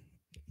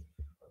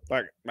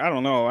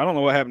don't know. I don't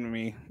know what happened to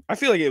me. I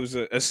feel like it was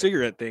a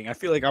cigarette thing. I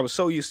feel like I was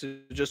so used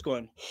to just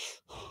going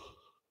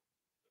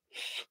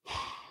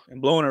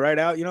and blowing it right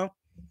out, you know?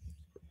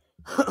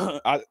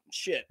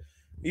 Shit.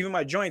 Even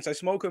my joints, I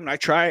smoke them and I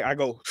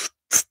go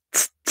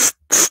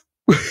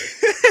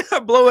I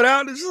blow it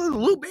out. It's a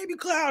little baby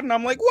cloud. And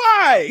I'm like,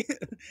 why?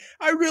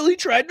 I really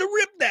tried to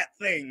rip that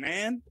thing,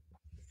 man.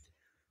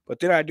 But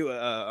then I do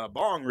a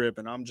bong rip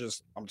and I'm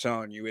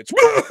telling you,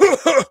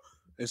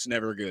 it's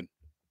never good.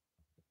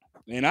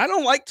 And I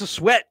don't like to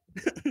sweat.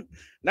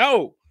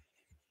 No.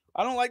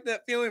 I don't like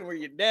that feeling where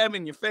you're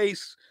dabbing your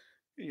face.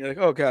 And you're like,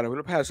 oh God, I'm going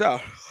to pass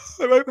out.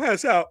 I might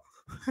pass out.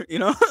 You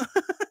know?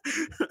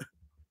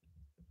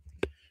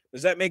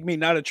 Does that make me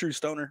not a true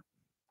stoner?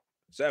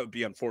 So that would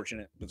be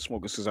unfortunate. Been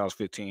smoking since I was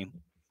 15.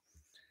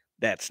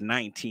 That's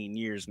 19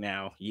 years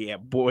now. Yeah,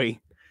 boy.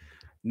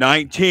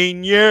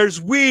 19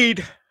 years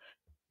weed.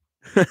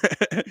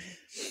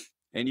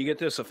 And you get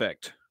this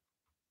effect.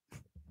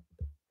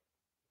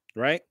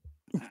 Right?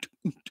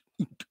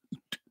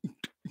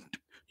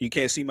 You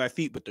can't see my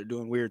feet, but they're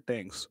doing weird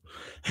things.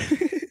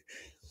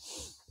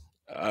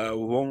 I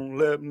won't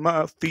let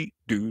my feet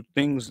do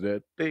things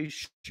that they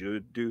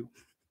should do.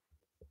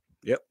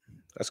 Yep,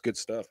 that's good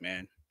stuff,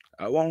 man.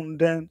 I won't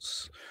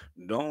dance.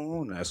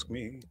 Don't ask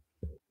me.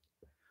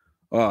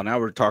 Oh, now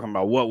we're talking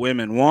about what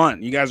women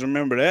want. You guys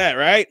remember that,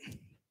 right?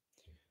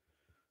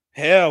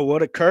 Hell,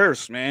 what a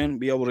curse, man.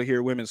 Be able to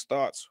hear women's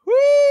thoughts.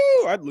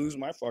 Woo! I'd lose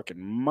my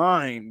fucking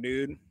mind,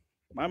 dude.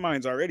 My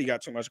mind's already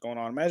got too much going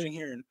on. Imagine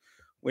hearing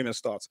women's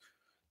thoughts.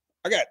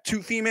 I got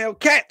 2 female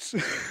cats.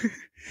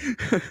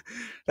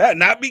 That'd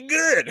not be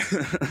good.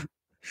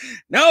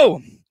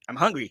 No, I'm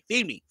hungry.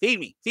 Feed me, feed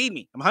me, feed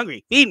me. I'm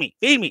hungry. Feed me,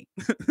 feed me.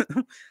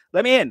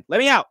 Let me in. Let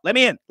me out. Let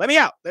me in. Let me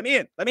out. Let me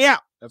in. Let me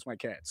out. That's my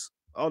cats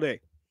all day.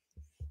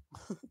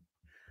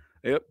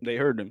 Yep, they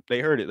heard them.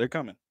 They heard it. They're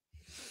coming.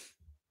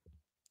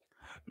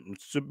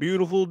 It's a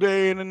beautiful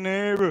day in the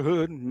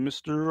neighborhood.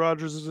 Mr.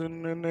 Rogers is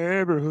in the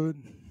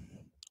neighborhood.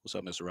 What's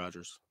up, Mr.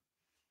 Rogers?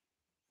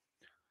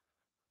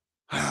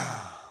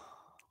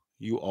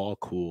 You all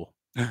cool.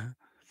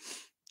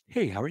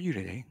 Hey, how are you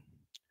today?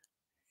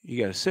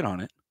 You got to sit on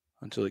it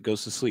until it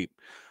goes to sleep.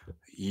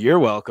 You're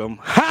welcome.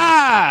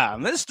 Ha!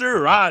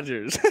 Mr.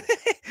 Rogers.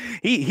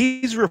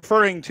 He's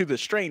referring to the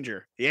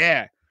stranger.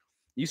 Yeah.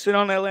 You sit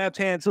on that left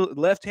hand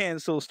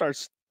so it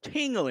starts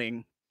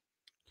tingling.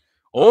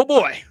 Oh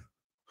boy.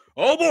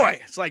 Oh boy.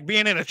 It's like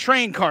being in a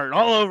train cart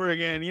all over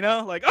again, you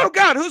know? Like, oh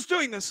God, who's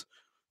doing this?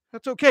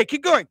 That's okay.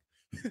 Keep going.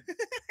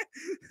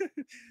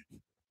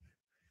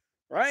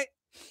 Right?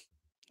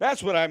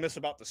 That's what I miss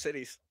about the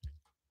cities.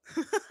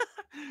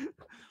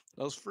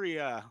 Those free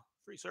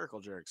circle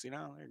jerks, you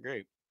know, they're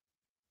great.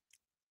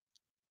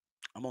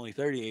 I'm only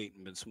 38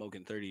 and been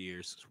smoking 30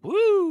 years.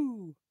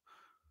 Woo!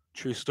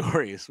 True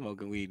story is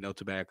smoking weed, no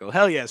tobacco.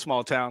 Hell yeah,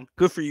 small town.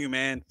 Good for you,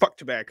 man. Fuck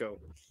tobacco.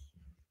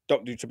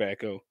 Don't do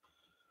tobacco.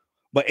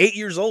 But 8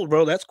 years old,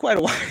 bro, that's quite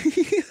a while.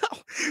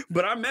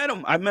 But I met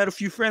them. I met a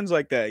few friends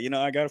like that. You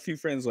know, I got a few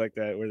friends like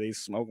that where they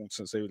smoked them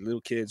since they were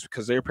little kids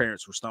because their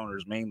parents were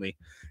stoners mainly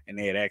and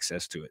they had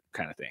access to it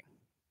kind of thing.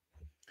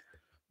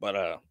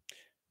 But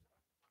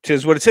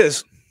 'Tis what it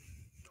is.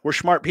 We're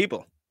smart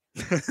people.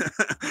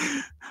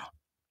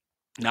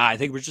 Nah, I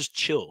think we're just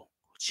chill.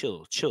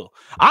 Chill.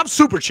 I'm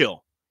super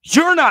chill.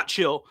 You're not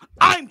chill.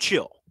 I'm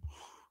chill.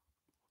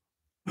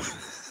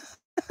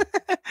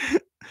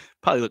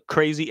 Probably look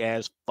crazy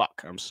as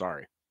fuck. I'm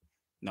sorry.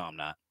 No, I'm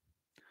not.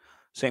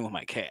 Same with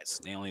my cats.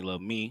 They only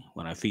love me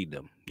when I feed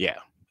them. Yeah.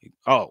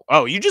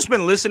 Oh, you just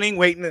been listening,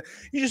 waiting.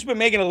 You just been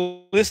making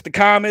a list of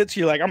comments.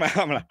 You're like, I'm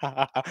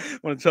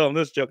gonna tell them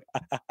this joke.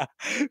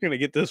 I'm gonna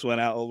get this one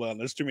out. Hold on,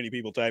 there's too many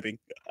people typing.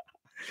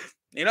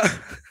 You know,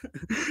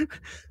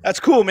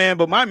 that's cool, man.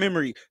 But my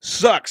memory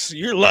sucks.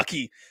 You're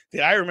lucky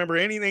that I remember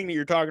anything that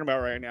you're talking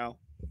about right now.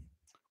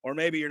 Or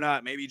maybe you're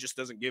not. Maybe he just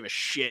doesn't give a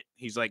shit.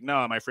 He's like,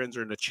 no, my friends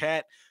are in the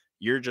chat.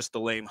 You're just the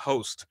lame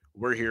host.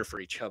 We're here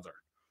for each other.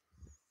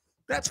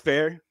 That's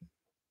fair.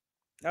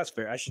 That's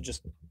fair. I should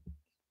just.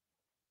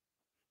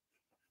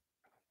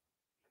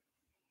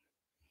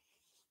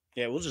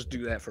 Yeah, we'll just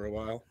do that for a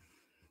while.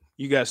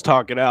 You guys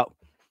talk it out.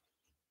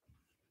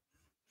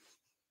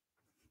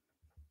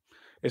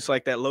 It's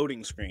like that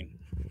loading screen.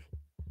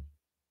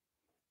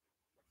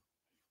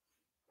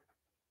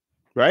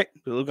 Right?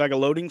 Does it look like a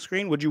loading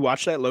screen? Would you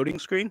watch that loading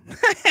screen?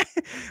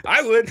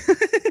 I would.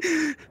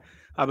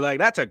 I'd be like,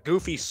 that's a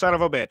goofy son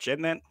of a bitch,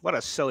 isn't it? What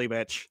a silly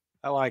bitch.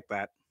 I like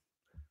that.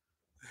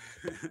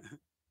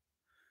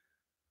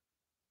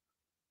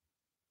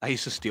 I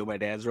used to steal my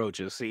dad's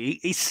roaches. See?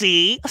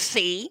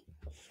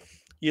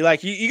 You're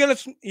like,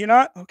 you're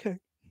not? Okay.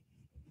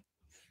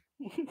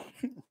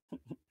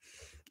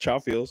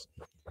 Child feels.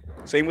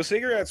 Same with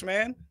cigarettes,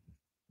 man.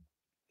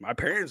 My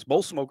parents,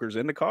 both smokers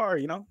in the car,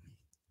 you know.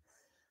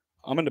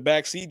 I'm in the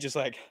back seat just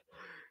like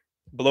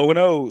blowing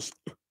O's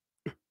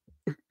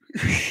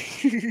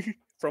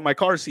from my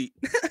car seat.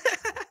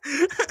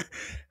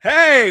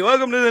 Hey,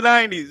 welcome to the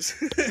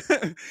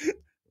 90s.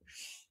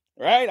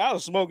 Right? I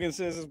was smoking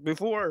since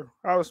before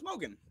I was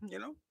smoking, you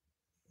know.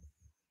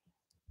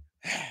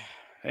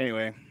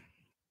 Anyway,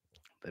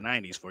 the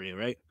 90s for you,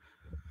 right?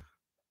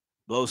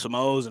 Blow some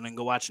O's and then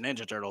go watch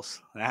Ninja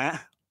Turtles.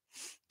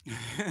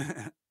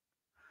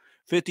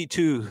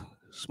 52,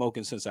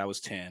 smoking since I was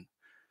 10.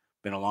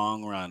 Been a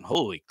long run.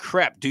 Holy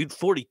crap, dude.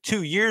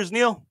 42 years,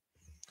 Neil.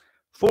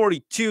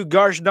 42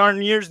 gosh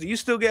darn years. Do you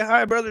still get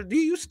high, brother? Do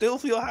you still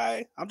feel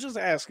high? I'm just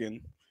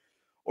asking.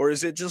 Or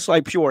is it just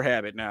like pure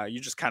habit now?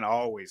 You're just kind of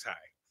always high.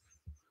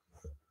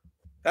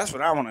 That's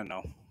what I want to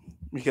know.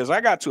 Because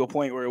I got to a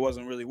point where it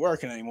wasn't really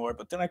working anymore,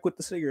 but then I quit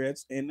the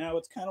cigarettes, and now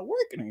it's kind of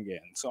working again.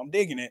 So I'm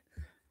digging it.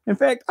 In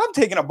fact, I'm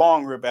taking a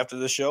bong rip after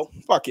this show.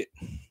 Fuck it.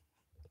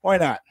 Why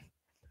not?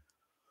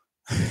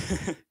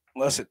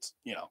 Unless it's,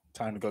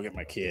 time to go get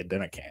my kid,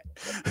 then I can't.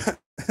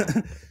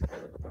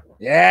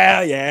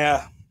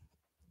 Yeah.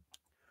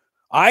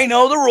 I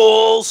know the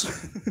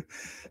rules.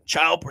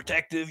 Child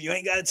protective, you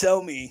ain't got to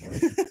tell me.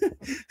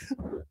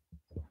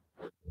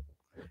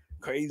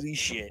 Crazy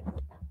shit,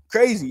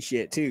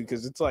 too,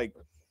 because it's like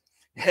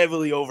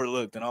heavily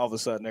overlooked, and all of a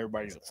sudden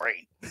everybody's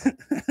afraid.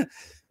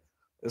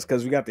 It's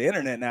because we got the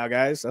internet now,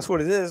 guys. That's what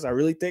it is. I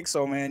really think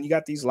so, man. You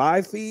got these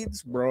live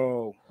feeds,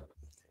 bro.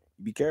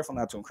 Be careful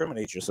not to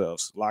incriminate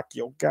yourselves. Lock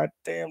your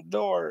goddamn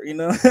door, You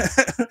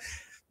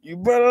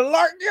better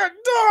lock your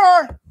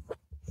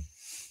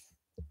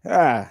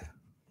door.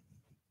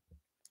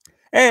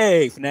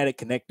 Hey, Fanatic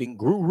Connecting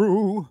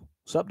Guru.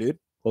 What's up, dude?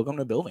 Welcome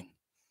to the building.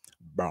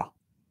 Bro.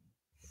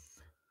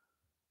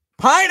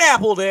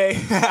 Pineapple Day.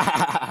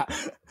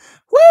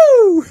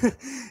 Woo!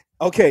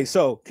 Okay,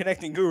 so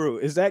Connecting Guru.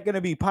 Is that going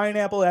to be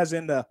pineapple as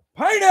in the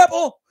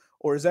pineapple?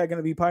 Or is that going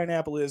to be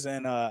pineapple as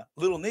in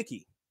Little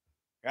Nicky?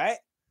 Right?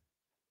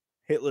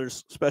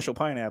 Hitler's special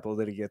pineapple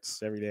that he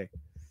gets every day.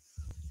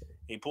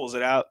 He pulls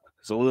it out.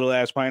 It's a little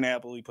ass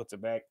pineapple. He puts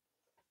it back.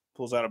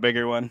 Pulls out a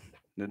bigger one.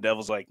 And the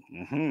devil's like,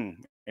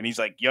 And he's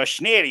like, you're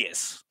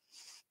schnerius.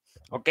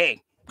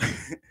 Okay.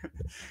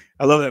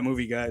 I love that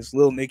movie, guys.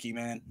 Little Nicky,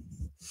 man.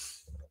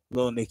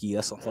 Little Nicky,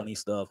 that's some funny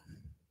stuff.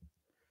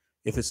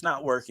 If it's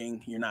not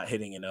working, you're not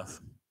hitting enough.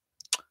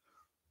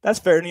 That's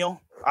fair, Neil.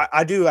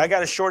 I do. I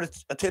got a short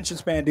attention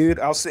span, dude.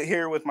 I'll sit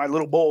here with my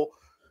little bowl,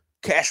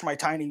 cash my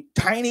tiny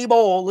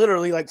bowl,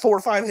 literally like 4 or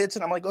 5 hits,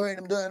 and I'm like, all right,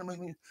 I'm done. I'm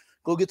going to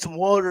go get some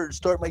water and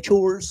start my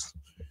chores,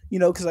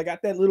 because I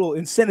got that little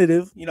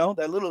incentive,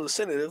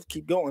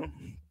 keep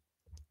going.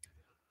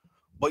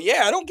 But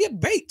yeah, I don't get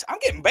baked. I'm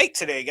getting baked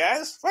today,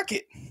 guys. Fuck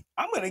it.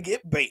 I'm going to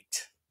get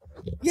baked.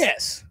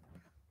 Yes.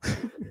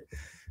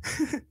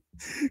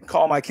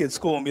 Call my kid's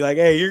school and be like,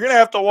 hey, you're going to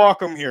have to walk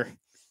them here.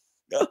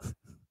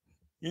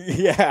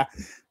 Yeah,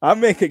 I'm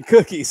making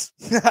cookies.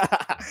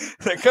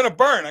 They're going to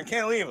burn. I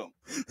can't leave them.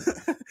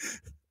 It'd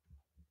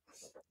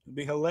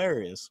be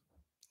hilarious.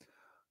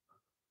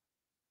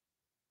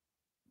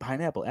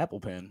 Pineapple apple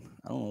pen.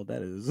 I don't know what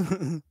that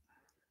is.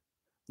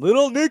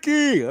 Little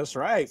Nicky. That's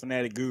right,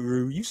 Fanatic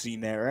Guru. You've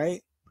seen that,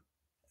 right?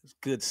 It's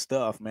good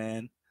stuff,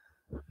 man.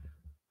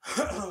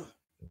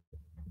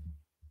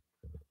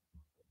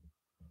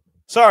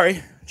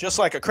 Sorry, just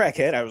like a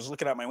crackhead, I was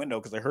looking out my window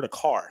because I heard a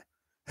car.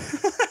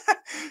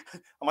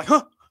 I'm like,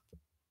 huh?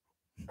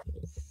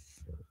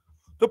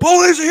 The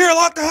police are here.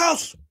 Lock the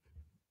house.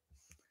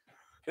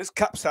 There's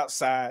cops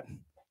outside.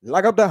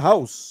 Lock up the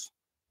house.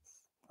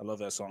 I love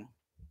that song.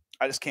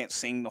 I just can't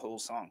sing the whole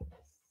song.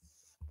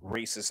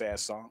 Racist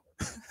ass song.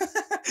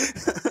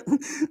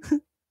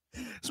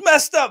 It's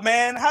messed up,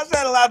 man. How's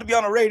that allowed to be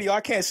on the radio?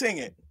 I can't sing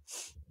it.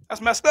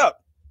 That's messed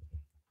up.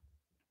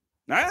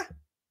 Nah?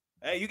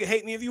 Hey, you can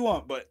hate me if you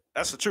want, but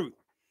that's the truth.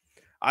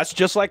 It's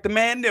just like the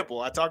man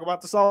nipple. I talk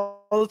about this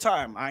all the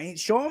time. I ain't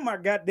showing my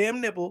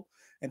goddamn nipple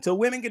until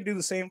women can do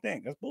the same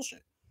thing. That's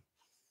bullshit.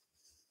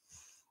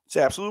 It's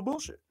absolute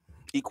bullshit.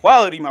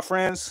 Equality, my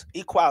friends.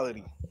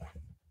 Equality.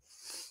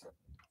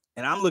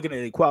 And I'm looking at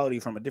equality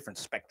from a different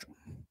spectrum.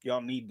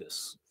 Y'all need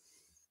this.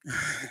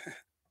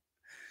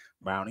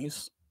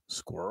 Brownies.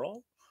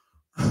 Squirrel.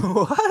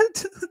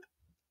 What?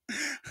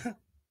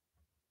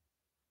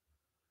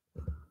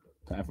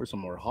 Time for some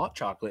more hot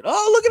chocolate.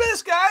 Oh, look at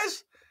this,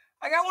 guys.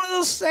 I got one of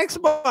those sex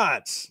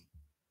bots.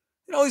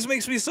 It always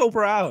makes me so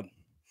proud.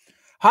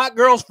 Hot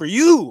girls for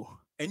you.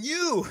 And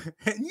you.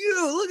 And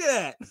you. Look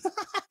at that.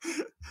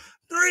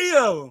 3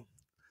 of them.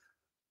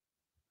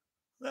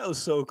 That was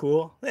so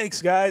cool.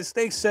 Thanks, guys.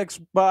 Thanks, sex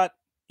bot.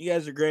 You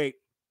guys are great.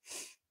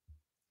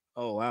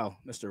 Oh, wow.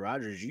 Mr.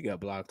 Rogers, you got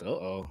blocked.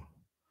 Uh-oh.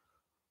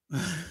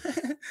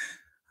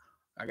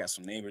 I got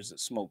some neighbors that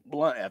smoke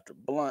blunt after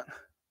blunt.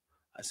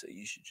 I said,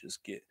 you should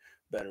just get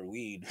better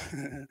weed.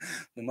 The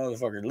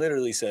motherfucker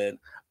literally said,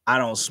 I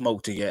don't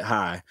smoke to get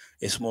high.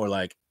 It's more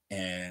like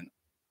an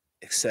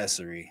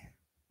accessory.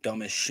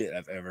 Dumbest shit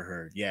I've ever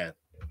heard. Yeah.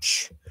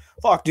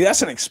 Fuck, dude,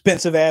 that's an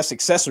expensive ass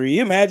accessory.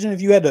 You imagine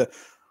if you had to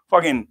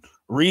fucking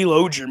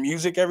reload your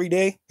music every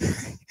day?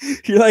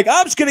 You're like,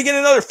 I'm just gonna get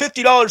another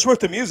 $50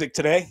 worth of music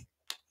today.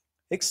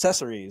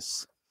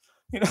 Accessories.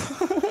 You know?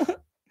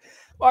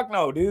 Fuck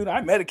no, dude.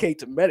 I medicate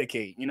to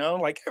medicate, you know,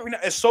 like every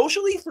night.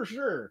 Socially, for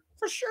sure.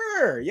 For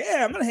sure.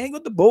 Yeah, I'm gonna hang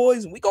with the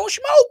boys and we gonna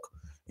smoke,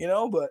 you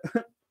know, but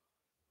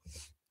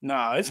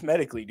nah, it's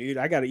medically, dude.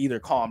 I gotta either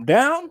calm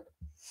down.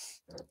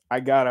 I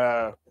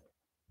gotta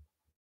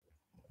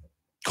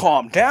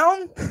calm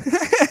down.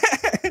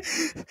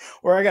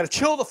 Or I gotta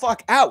chill the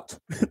fuck out.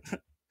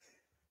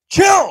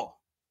 Chill.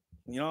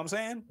 You know what I'm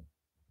saying?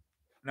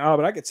 No,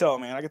 but I could tell,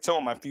 man. I could tell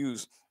my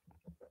fuse.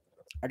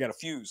 I got a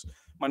fuse.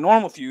 My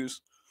normal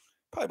fuse,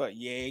 probably about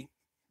yay,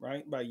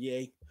 right? About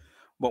yay.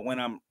 But when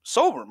I'm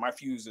sober, my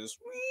fuse is.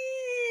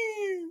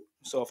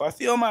 So if I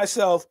feel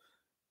myself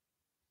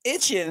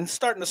itching,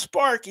 starting to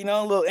spark, you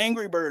know, a little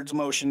Angry Birds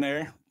motion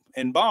there,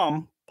 and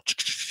bomb,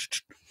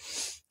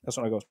 that's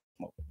when I go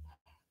smoke.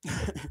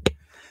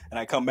 And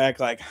I come back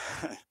like,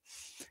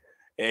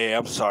 hey,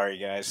 I'm sorry,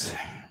 guys.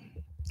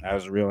 I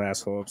was a real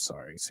asshole. I'm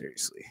sorry.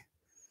 Seriously.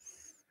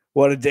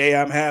 What a day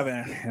I'm having.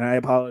 And I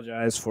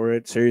apologize for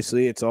it.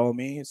 Seriously, it's all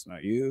me. It's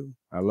not you.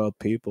 I love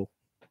people.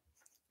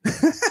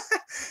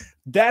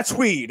 That's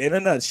weed in a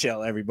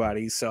nutshell,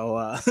 everybody.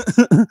 So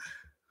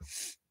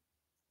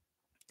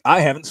I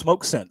haven't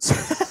smoked since.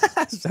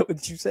 Is that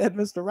what you said,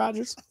 Mr.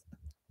 Rogers?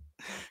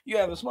 You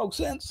haven't smoked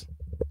since?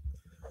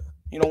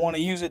 You don't want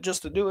to use it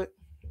just to do it?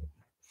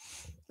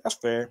 That's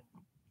fair.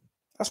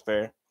 That's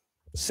fair.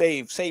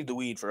 Save the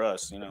weed for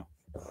us, you know.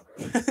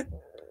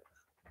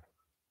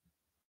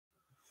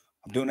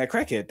 I'm doing that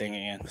crackhead thing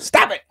again.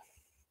 Stop it!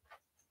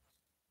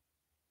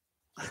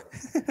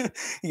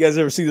 You guys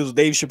ever see those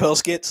Dave Chappelle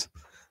skits?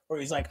 Where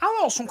he's like, I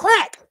want some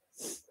crack.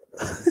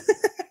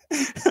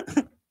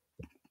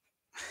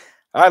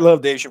 I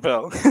love Dave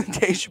Chappelle.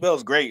 Dave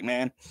Chappelle's great,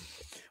 man.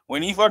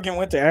 When he fucking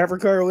went to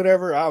Africa or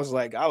whatever, I was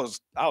like, I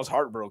was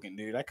heartbroken,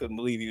 dude. I couldn't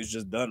believe he was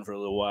just done for a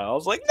little while. I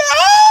was like, no!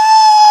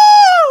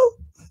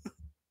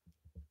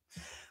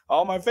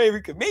 All my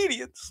favorite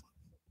comedians.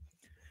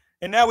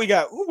 And now we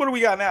got, what do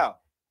we got now?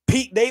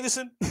 Pete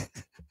Davidson?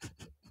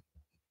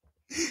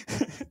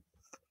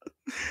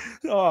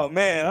 Oh,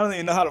 man, I don't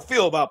even know how to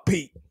feel about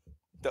Pete.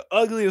 The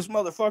ugliest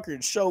motherfucker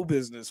in show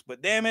business.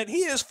 But damn it,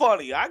 he is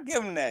funny. I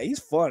give him that. He's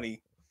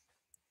funny.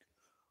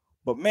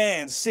 But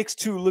man,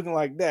 6'2" looking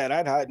like that,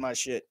 I'd hide my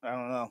shit. I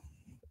don't know.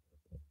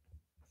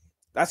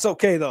 That's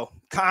okay, though.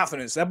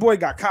 Confidence. That boy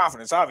got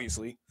confidence,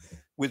 obviously.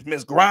 With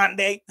Miss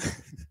Grande.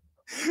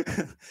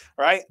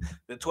 Right?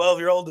 The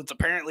 12-year-old that's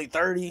apparently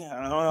 30.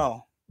 I don't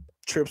know.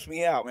 Trips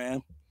me out,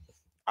 man.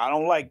 I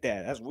don't like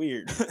that. That's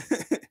weird.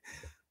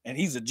 And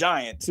he's a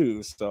giant,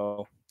 too.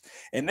 So,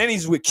 and then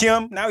he's with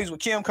Kim. Now he's with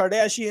Kim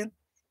Kardashian.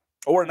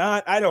 Or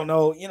not. I don't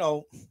know. You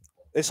know,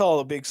 it's all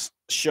a big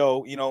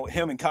show. You know,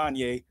 him and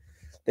Kanye,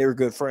 they were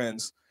good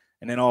friends.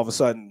 And then all of a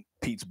sudden,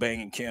 Pete's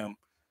banging Kim.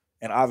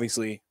 And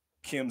obviously,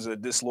 Kim's a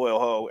disloyal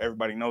hoe.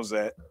 Everybody knows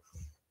that.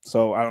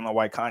 So I don't know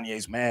why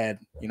Kanye's mad.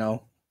 You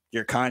know,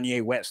 you're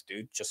Kanye West,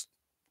 dude. Just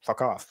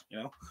fuck off, you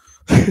know?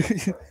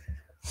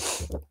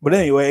 But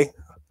anyway,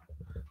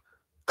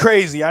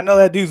 crazy. I know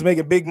that dude's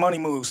making big money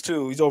moves,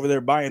 too. He's over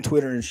there buying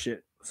Twitter and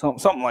shit.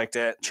 Something like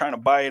that. Trying to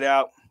buy it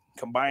out.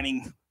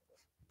 Combining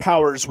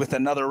powers with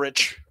another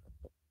rich.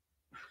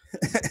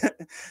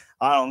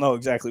 I don't know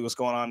exactly what's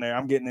going on there.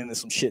 I'm getting into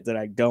some shit that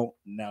I don't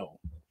know.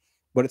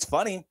 But it's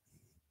funny.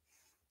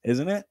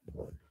 Isn't it?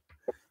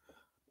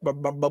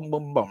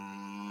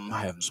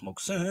 I haven't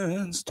smoked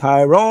since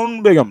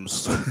Tyrone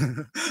Biggums.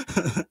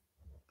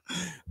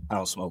 I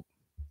don't smoke.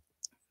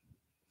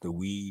 The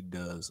weed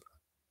does.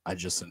 I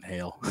just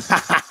inhale.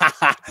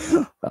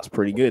 That's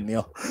pretty good,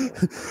 Neil.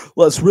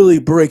 Let's really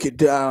break it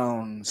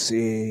down.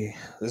 See,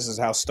 this is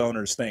how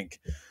stoners think.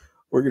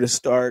 We're going to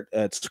start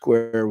at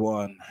square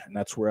one, and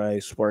that's where I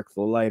spark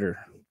the lighter.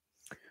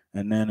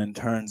 And then in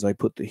turns, I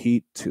put the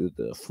heat to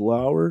the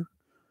flower,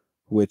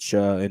 which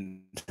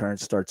in turn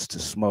starts to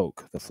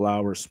smoke. The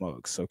flower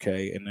smokes,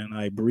 okay? And then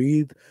I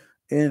breathe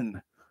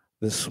in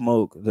the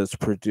smoke that's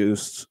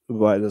produced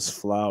by this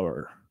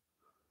flower.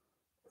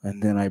 And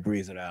then I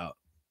breathe it out.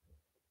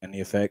 And the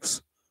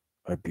effects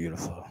are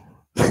beautiful.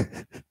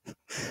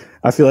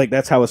 I feel like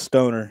that's how a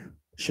stoner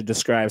should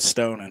describe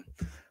stoning.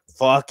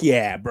 Fuck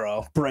yeah,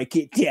 bro. Break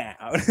it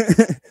down.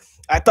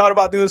 I thought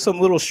about doing some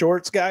little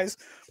shorts, guys,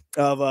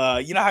 of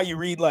you know how you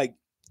read like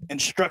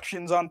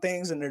instructions on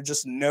things and they're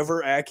just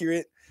never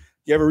accurate?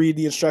 You ever read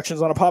the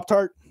instructions on a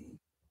Pop-Tart?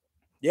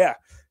 Yeah. It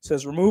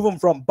says remove them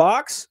from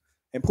box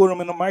and put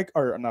them in the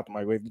not the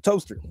microwave, the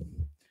toaster.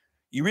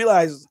 You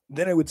realize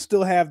then it would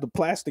still have the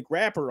plastic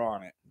wrapper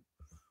on it.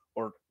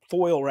 Or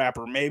foil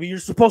wrapper. Maybe you're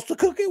supposed to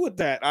cook it with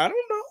that. I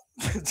don't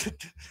know.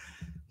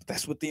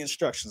 That's what the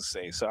instructions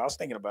say. So I was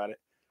thinking about it.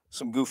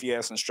 Some goofy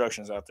ass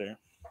instructions out there.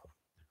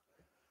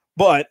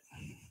 But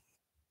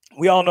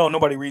we all know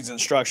nobody reads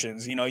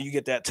instructions. You know, you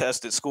get that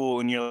test at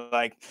school and you're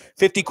like,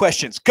 50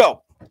 questions,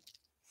 go.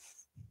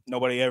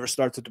 Nobody ever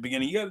starts at the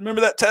beginning. You guys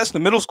remember that test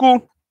in middle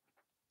school?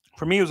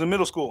 For me, it was in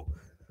middle school.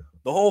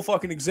 The whole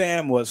fucking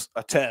exam was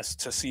a test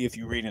to see if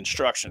you read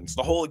instructions.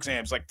 The whole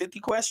exam is like 50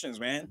 questions,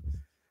 man.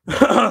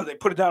 They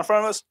put it down in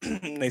front of us.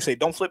 And they say,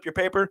 don't flip your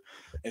paper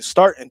and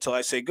start until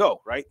I say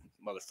go, right?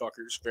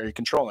 Motherfuckers, very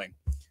controlling.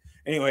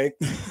 Anyway,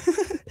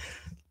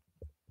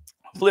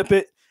 flip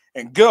it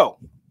and go.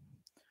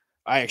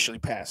 I actually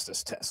passed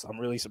this test. I'm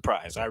really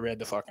surprised. I read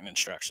the fucking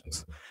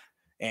instructions.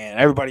 And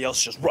everybody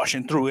else just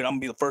rushing through it. I'm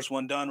going to be the first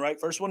one done,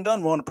 right? First one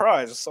done, won a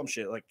prize or some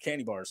shit, like a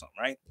candy bar or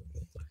something, right?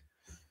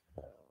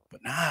 But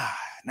nah,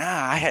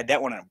 I had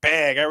that one in a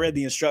bag. I read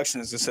the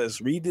instructions. It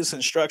says, read this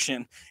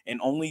instruction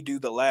and only do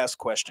the last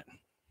question.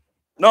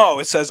 No,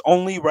 it says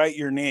only write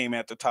your name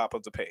at the top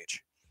of the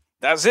page.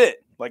 That's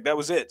it. Like, that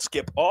was it.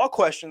 Skip all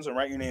questions and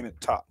write your name at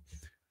the top.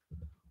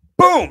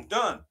 Boom,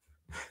 done.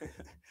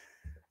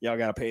 Y'all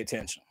got to pay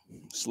attention.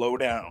 Slow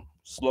down.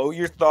 Slow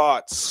your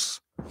thoughts.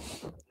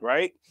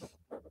 Right?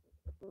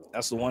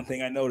 That's the one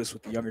thing I noticed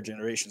with the younger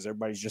generations.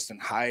 Everybody's just in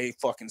high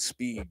fucking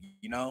speed,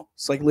 you know?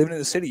 It's like living in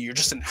the city. You're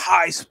just in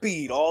high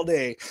speed all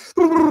day.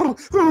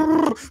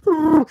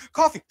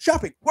 Coffee,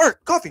 shopping,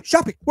 work. Coffee,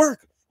 shopping,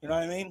 work. You know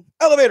what I mean?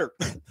 Elevator.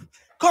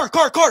 Car.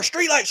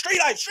 Street light.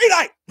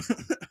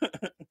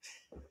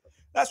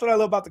 That's what I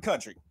love about the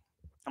country.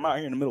 I'm out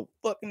here in the middle of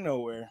fucking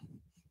nowhere.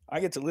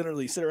 I get to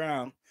literally sit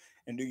around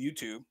and do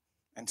YouTube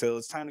until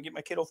it's time to get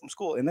my kiddo from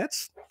school. And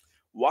that's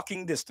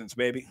walking distance,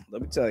 baby.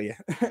 Let me tell you.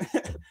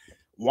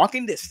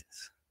 Walking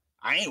distance.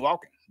 I ain't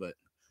walking, but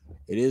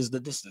it is the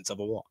distance of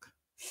a walk.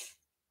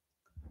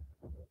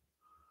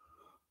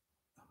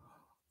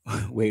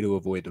 Way to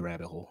avoid the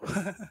rabbit hole.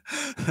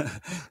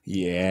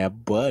 Yeah,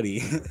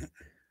 buddy.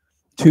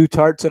 2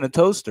 tarts and a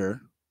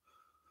toaster.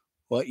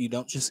 What, you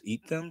don't just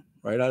eat them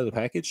right out of the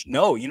package?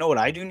 No, you know what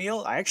I do,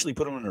 Neil? I actually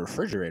put them in the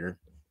refrigerator.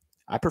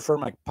 I prefer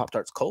my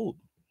Pop-Tarts cold.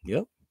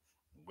 Yep.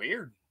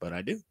 Weird, but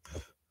I do.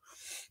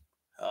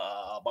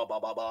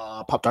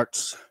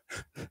 Pop-Tarts.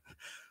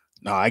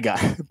 No, I got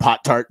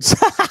Pot-Tarts.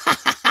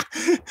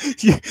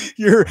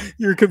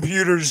 Your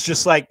computer's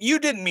just like, you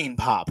didn't mean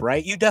pop,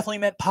 right? You definitely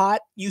meant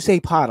pot. You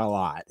say pot a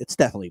lot. It's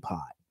definitely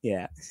pot.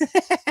 Yeah.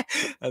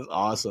 That's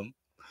awesome.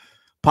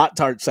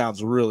 Pot-Tart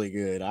sounds really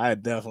good.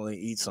 I'd definitely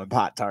eat some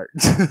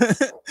Pot-Tarts.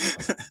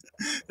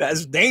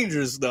 That's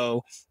dangerous,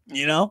 though.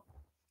 You know?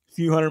 A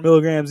few 100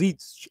 milligrams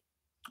each.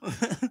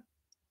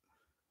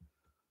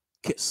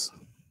 Kiss.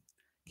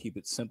 Keep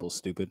it simple,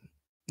 stupid.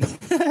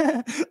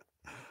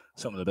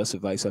 Some of the best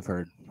advice I've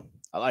heard.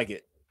 I like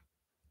it.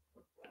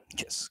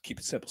 Kiss. Keep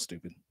it simple,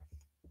 stupid.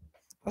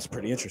 That's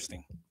pretty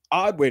interesting.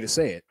 Odd way to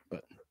say it,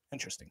 but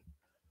interesting.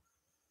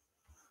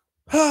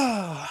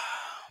 Oh,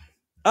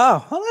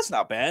 well, that's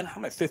not bad.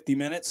 I'm at 50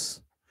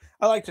 minutes.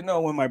 I like to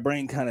know when my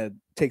brain kind of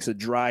takes a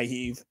dry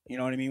heave. You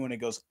know what I mean? When it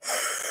goes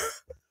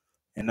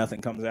and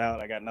nothing comes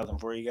out. I got nothing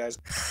for you guys.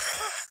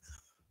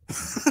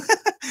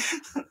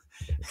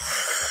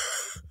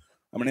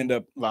 I'm going to end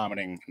up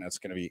vomiting, and that's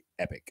going to be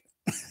epic.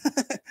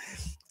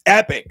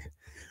 Epic.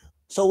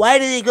 So why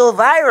did he go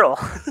viral?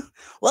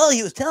 Well,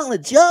 he was telling a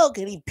joke,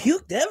 and he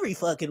puked every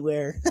fucking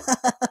where.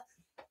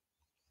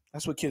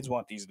 That's what kids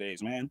want these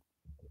days, man.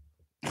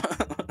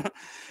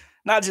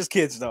 Not just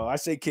kids, though. I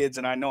say kids,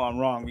 and I know I'm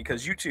wrong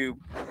because YouTube,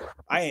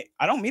 I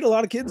don't meet a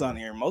lot of kids on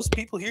here. Most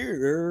people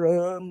here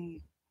are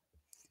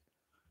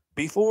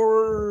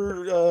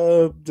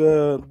before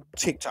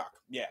TikTok.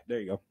 Yeah, there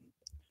you go.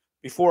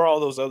 Before all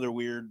those other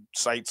weird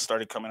sites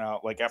started coming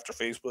out, like after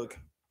Facebook.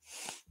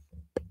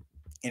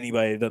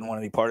 Anybody that doesn't want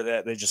to be part of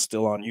that, they're just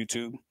still on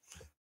YouTube.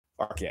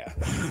 Fuck yeah.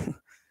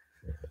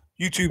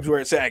 YouTube's where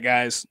it's at,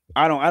 guys.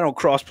 I don't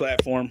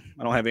cross-platform.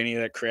 I don't have any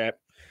of that crap.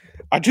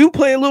 I do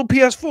play a little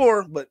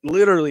PS4, but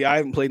literally I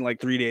haven't played in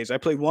like 3 days. I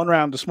played one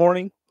round this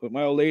morning with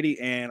my old lady,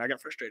 and I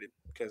got frustrated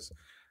because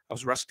I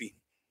was rusty.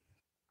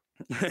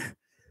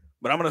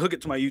 But I'm gonna hook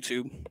it to my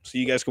YouTube so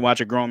you guys can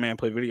watch a grown man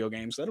play video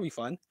games. That'll be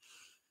fun.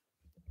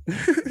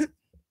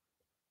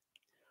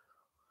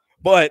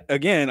 But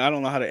again, I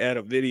don't know how to add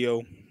a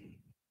video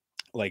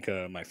like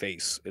my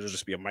face. It'll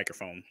just be a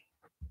microphone.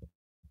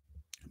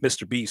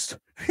 Mr. Beast.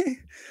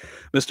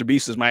 Mr.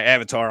 Beast is my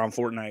avatar on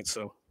Fortnite,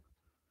 so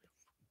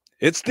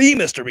it's the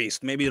Mr.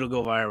 Beast. Maybe it'll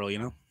go viral, you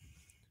know?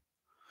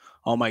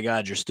 Oh my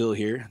God, you're still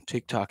here?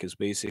 TikTok is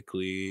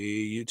basically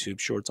YouTube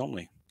Shorts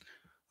only.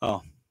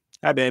 Oh,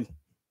 hi, babe.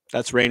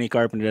 That's Rainey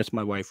Carpenter. That's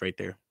my wife right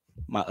there.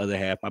 My other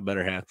half, my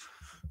better half.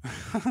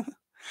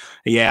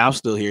 Yeah, I'm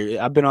still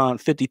here. I've been on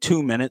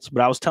 52 minutes,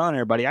 but I was telling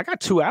everybody I got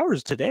 2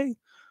 hours today.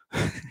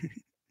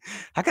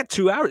 I got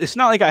 2 hours. It's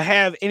not like I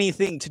have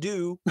anything to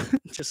do.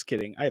 Just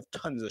kidding. I have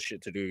tons of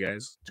shit to do,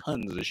 guys.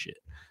 Tons of shit.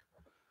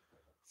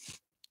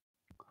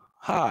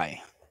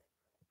 Hi.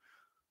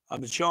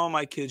 I've been showing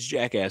my kids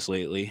Jackass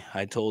lately.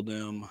 I told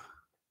them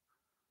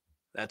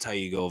that's how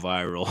you go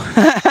viral.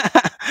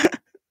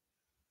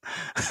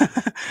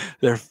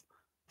 They're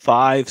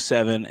 5,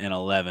 7, and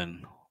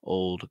 11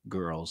 old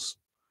girls.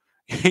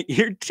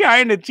 You're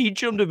trying to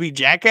teach them to be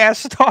Jackass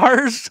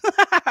stars?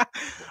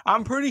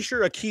 I'm pretty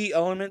sure a key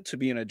element to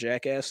being a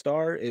Jackass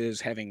star is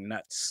having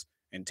nuts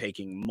and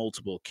taking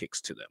multiple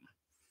kicks to them.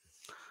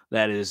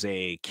 That is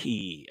a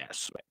key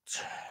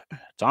aspect.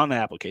 It's on the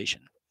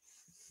application.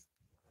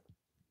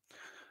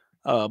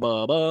 I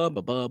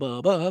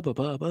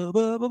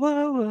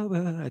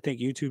think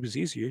YouTube is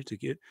easier to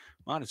get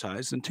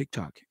monetized than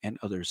TikTok and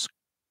others.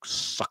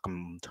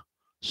 Succumbed.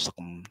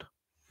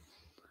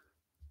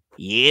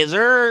 Yes,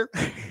 sir.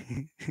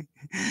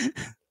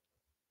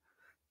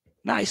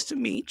 Nice to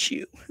meet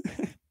you.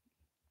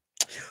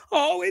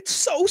 Oh, it's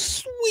so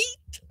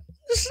sweet.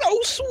 So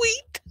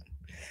sweet.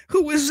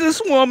 Who is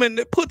this woman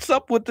that puts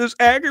up with this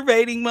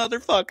aggravating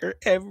motherfucker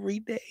every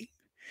day?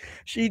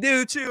 She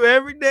do too.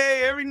 Every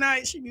day, every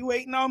night, she be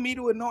waiting on me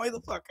to annoy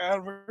the fuck out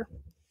of her.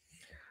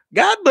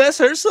 God bless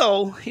her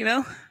soul, you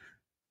know.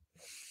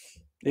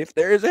 If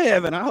there is a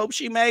heaven, I hope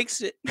she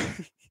makes it.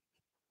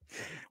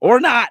 Or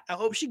not. I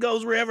hope she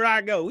goes wherever I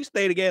go. We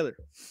stay together.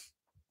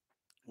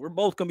 We're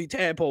both going to be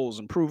tadpoles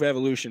and prove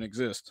evolution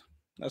exists.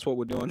 That's what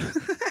we're doing.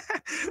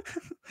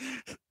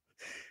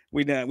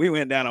 We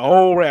went down a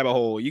whole rabbit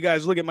hole. You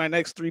guys look at my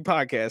next 3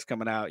 podcasts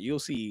coming out. You'll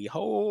see a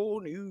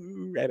whole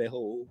new rabbit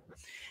hole.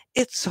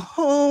 It's a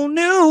whole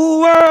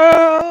new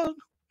world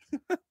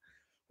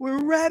where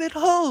rabbit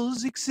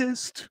holes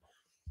exist.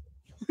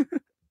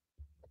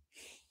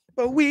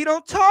 But we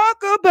don't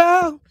talk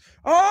about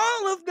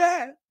all of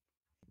that.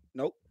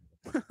 Nope.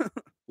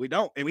 We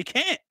don't. And we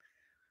can't.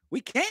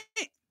 We can't.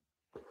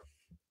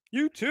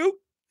 YouTube,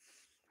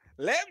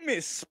 let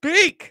me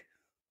speak.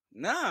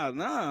 Nah.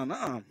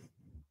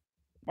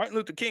 Martin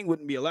Luther King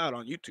wouldn't be allowed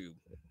on YouTube.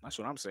 That's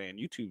what I'm saying.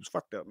 YouTube's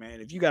fucked up, man.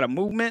 If you got a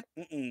movement,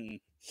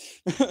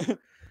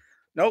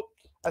 nope.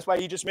 That's why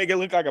you just make it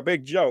look like a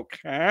big joke,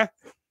 huh?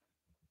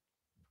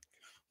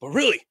 But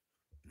really,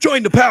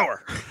 join the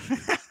power.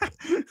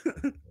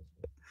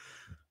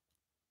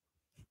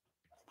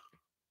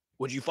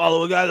 Would you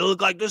follow a guy that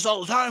look like this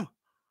all the time?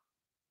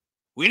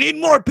 We need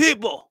more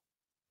people.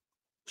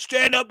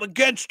 Stand up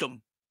against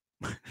them.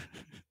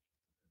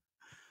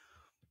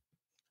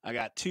 I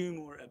got 2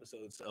 more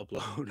episodes to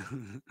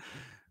upload.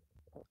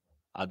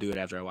 I'll do it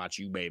after I watch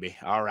you, baby.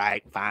 All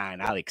right,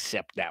 fine. I'll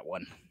accept that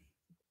one.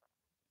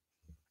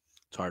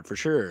 It's hard for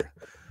sure.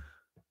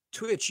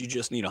 Twitch, you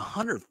just need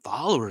 100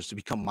 followers to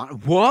become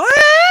What?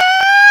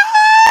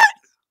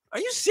 Are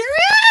you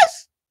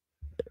serious?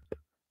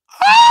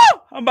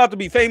 Oh, I'm about to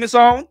be famous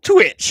on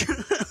Twitch.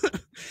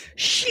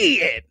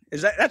 Shit.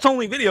 That's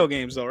only video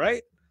games though,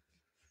 right?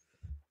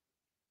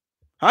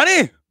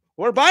 Honey,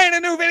 we're buying a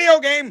new video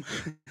game.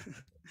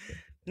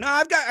 No,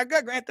 I've got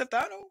Grand Theft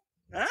Auto.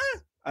 Huh?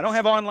 I don't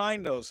have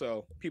online though,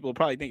 so people will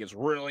probably think it's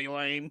really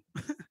lame.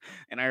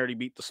 And I already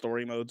beat the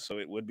story mode, so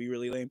it would be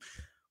really lame.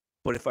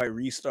 But if I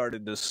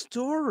restarted the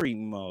story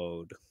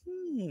mode,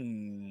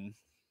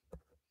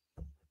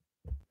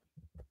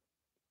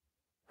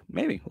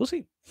 maybe. We'll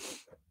see.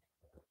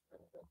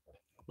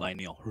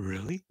 Lionel,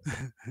 really?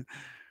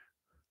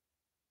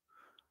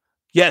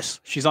 Yes,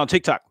 she's on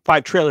TikTok.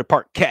 5 Trailer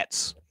Park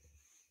Cats.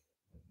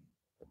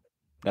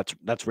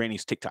 That's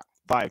Rainey's TikTok.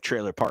 5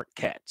 Trailer Park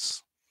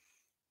Cats.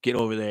 Get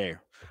over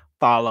there.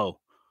 Follow.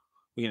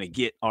 We're going to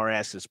get our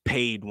asses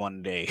paid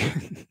one day.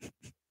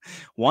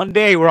 One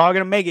day, we're all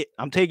going to make it.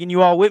 I'm taking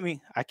you all with me.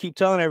 I keep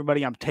telling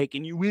everybody, I'm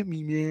taking you with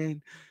me,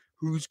 man.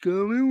 Who's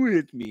coming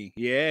with me?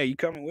 Yeah, you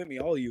coming with me,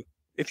 all of you.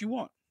 If you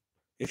want.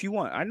 If you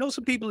want. I know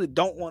some people that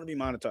don't want to be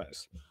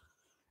monetized.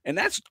 And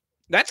that's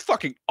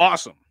fucking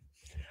awesome.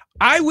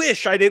 I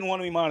wish I didn't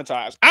want to be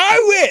monetized.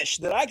 I wish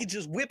that I could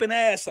just whip an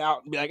ass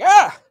out and be like,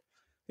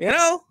 you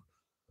know,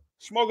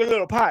 smoke a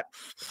little pot,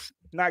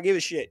 not give a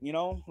shit, you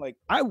know? Like,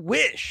 I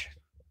wish.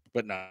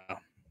 But no.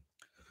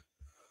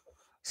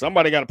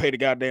 Somebody got to pay the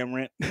goddamn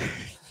rent.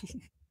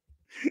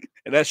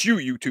 And that's you,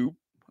 YouTube.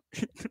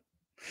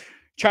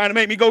 Trying to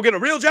make me go get a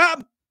real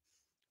job?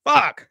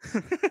 Fuck.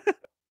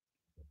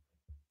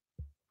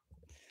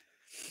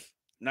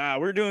 Nah,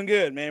 we're doing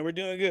good, man. We're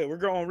doing good. We're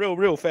growing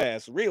real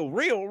fast.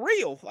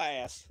 Real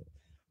fast.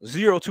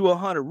 0 to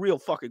 100 real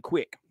fucking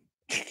quick.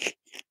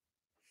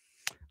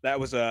 That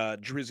was a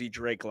Drizzy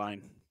Drake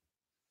line.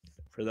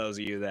 For those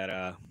of you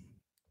that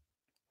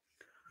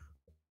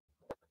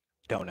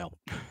don't know.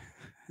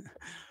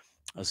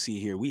 Let's see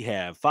here. We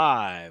have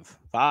five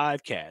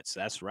cats.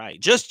 That's right.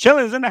 Just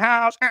chilling's in the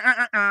house.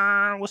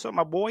 What's up,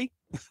 my boy?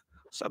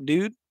 What's up,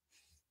 dude?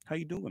 How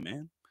you doing,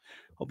 man?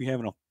 Hope you're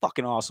having a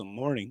fucking awesome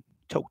morning.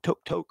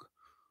 Toke.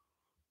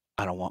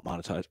 I don't want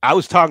monetized. I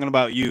was talking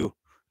about you,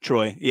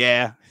 Troy.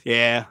 Yeah.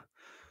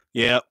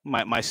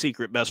 My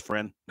secret best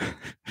friend.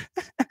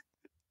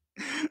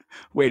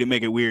 Way to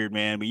make it weird,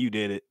 man. But you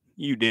did it.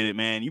 You did it,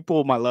 man. You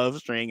pulled my love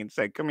string and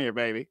said, "Come here,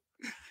 baby."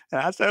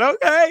 And I said,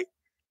 "Okay."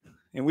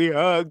 And we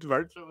hugged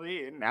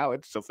virtually, and now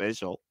it's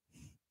official.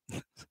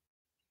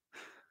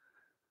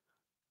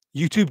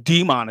 YouTube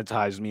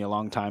demonetized me a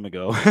long time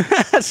ago.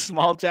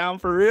 Small town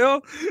for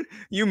real.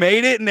 You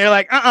made it, and they're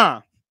like,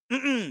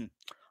 Who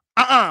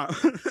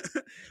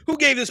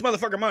gave this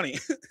motherfucker money?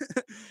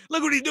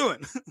 Look what he's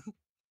doing.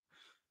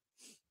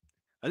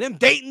 Are them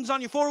Dayton's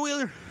on your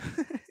four-wheeler?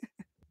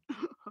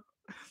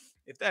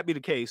 If that be the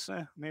case,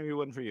 maybe it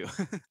wasn't for you.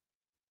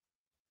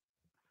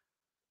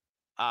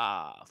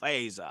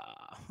 Phaser.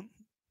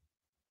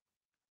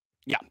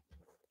 Yeah.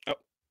 Oh,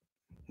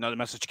 another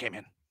message came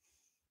in.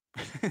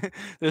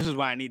 This is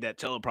why I need that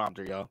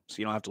teleprompter, y'all. So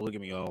you don't have to look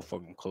at me all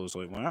fucking close.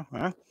 Like,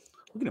 huh?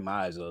 Look at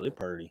my eyes, though. They're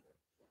pretty.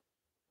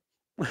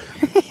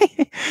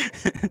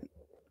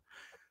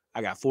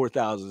 I got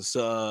 4,000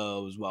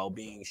 subs while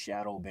being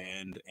shadow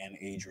banned and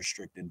age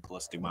restricted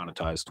plus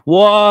demonetized.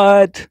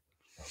 What?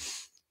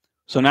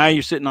 So now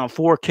you're sitting on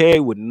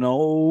 4K with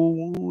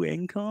no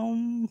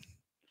income?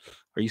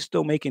 Are you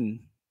still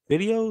making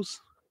videos?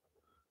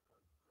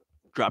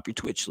 Drop your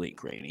Twitch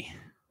link, Rainy.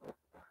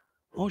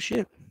 Oh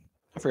shit.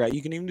 I forgot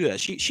you can even do that.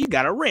 She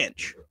got a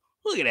wrench.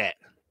 Look at that.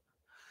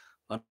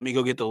 Let me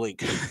go get the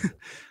link.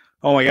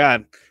 Oh my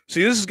god.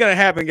 See, this is gonna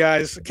happen,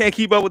 guys. I can't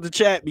keep up with the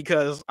chat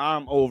because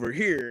I'm over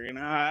here and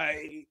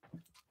I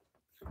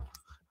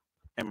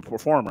am a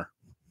performer.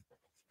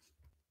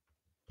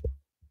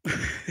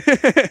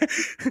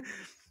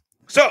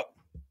 So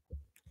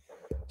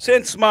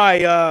since my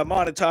my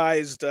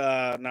moderator's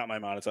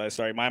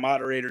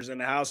in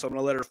the house, I'm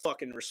gonna let her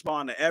fucking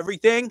respond to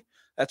everything.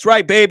 That's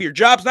right, babe. Your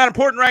job's not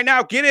important right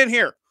now. Get in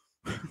here.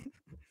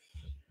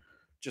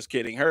 Just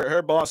kidding.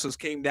 Her bosses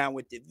came down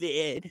with the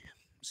vid,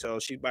 so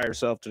she's by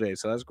herself today.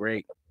 So that's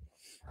great.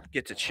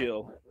 Get to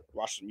chill,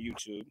 watch some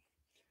YouTube,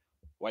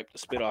 wipe the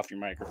spit off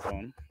your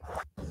microphone.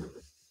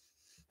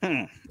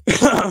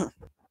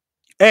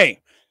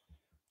 Hey,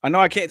 I know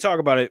I can't talk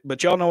about it,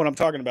 but y'all know what I'm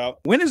talking about.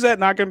 When is that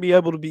not going to be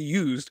able to be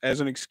used as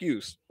an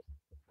excuse?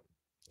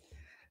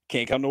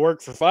 Can't come to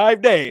work for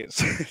 5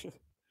 days.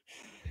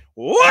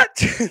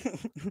 What?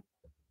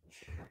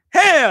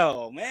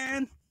 Hell,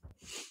 man.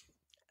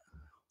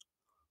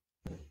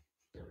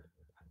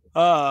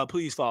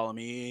 Please follow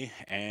me,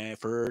 and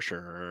for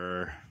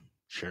sure.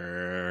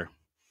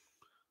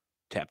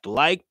 Tap the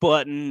like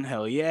button.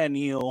 Hell yeah,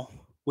 Neil.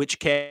 Witch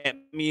cat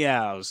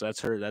meows.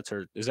 That's her.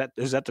 Is that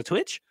the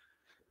Twitch?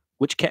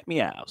 Witch cat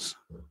meows.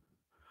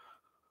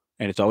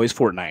 And it's always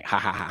Fortnite. Ha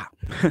ha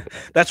ha.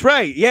 That's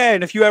right. Yeah,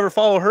 and if you ever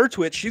follow her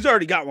Twitch, she's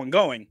already got one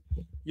going.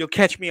 You'll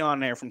catch me on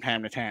there from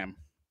time to time.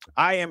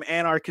 I am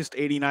Anarchist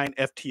 89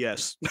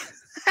 FTS.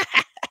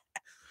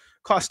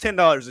 Costs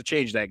 $10 to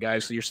change that,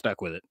 guys, so you're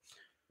stuck with it.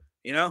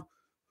 You know? I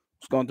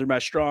was going through my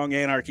strong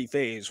anarchy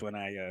phase when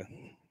I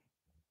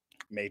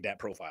made that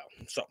profile.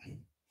 So,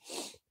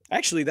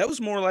 actually, that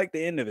was more like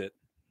the end of it.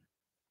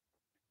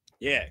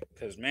 Yeah,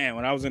 because, man,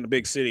 when I was in the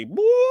big city,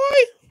 boy,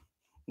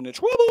 in the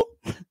trouble.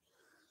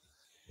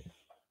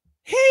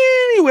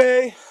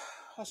 Anyway,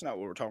 that's not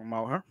what we're talking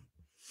about, huh?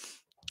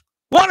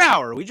 1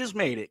 hour. We just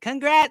made it.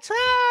 Congrats.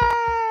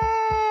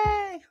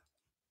 Hey!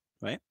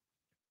 Right?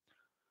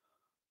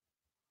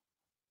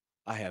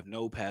 I have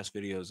no past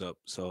videos up,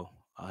 so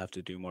I'll have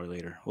to do more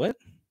later. What?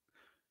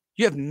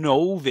 You have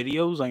no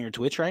videos on your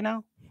Twitch right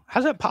now?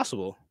 How's that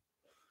possible?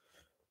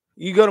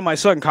 You go to my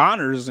son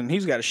Connor's, and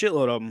he's got a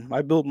shitload of them.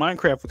 I build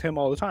Minecraft with him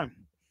all the time.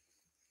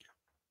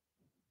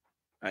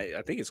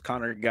 I think it's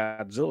Connor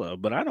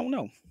Godzilla, but I don't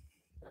know.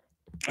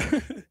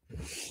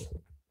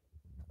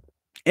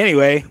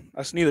 Anyway,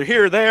 that's neither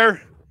here or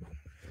there.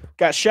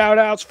 Got shout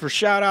outs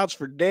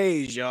for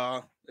days,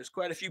 y'all. There's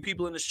quite a few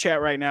people in this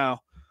chat right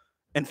now.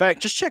 In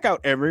fact, just check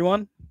out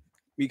everyone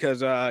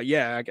because,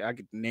 I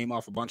could name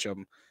off a bunch of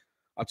them.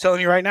 I'm telling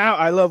you right now,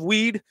 I love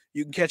weed.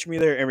 You can catch me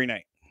there every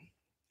night.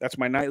 That's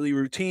my nightly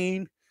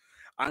routine.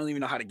 I don't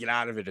even know how to get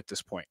out of it at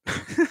this point.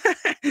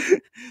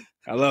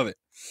 I love it.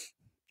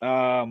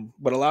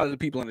 But a lot of the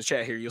people in the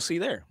chat here, you'll see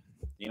there,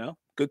 you know,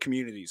 good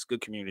communities.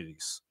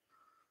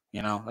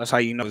 You know, that's how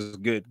you know it's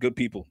good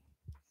people.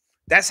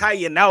 That's how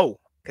you know.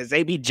 Because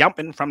they be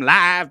jumping from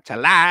live to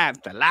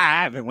live to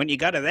live. And when you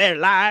go to their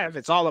live,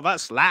 it's all of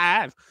us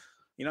live.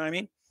 You know what I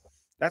mean?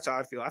 That's how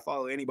I feel. I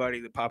follow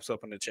anybody that pops up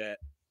in the chat.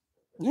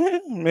 Yeah,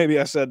 maybe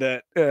I said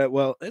that.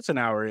 Well, it's an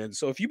hour in.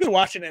 So if you've been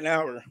watching an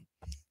hour,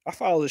 I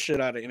follow the shit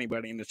out of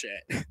anybody in the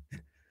chat.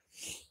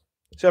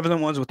 Except for the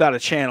ones without a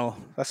channel.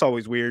 That's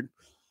always weird.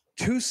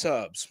 2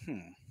 subs.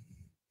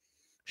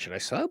 Should I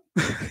sub?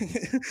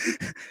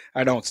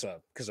 I don't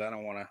sub because I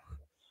don't want to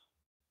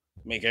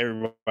make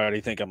everybody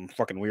think I'm a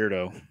fucking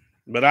weirdo.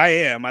 But I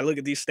am. I look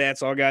at these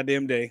stats all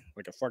goddamn day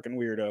like a fucking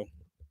weirdo.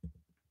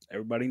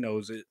 Everybody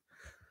knows it.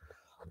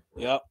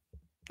 Yep.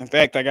 In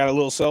fact, I got a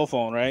little cell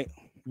phone, right?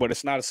 But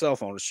it's not a cell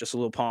phone. It's just a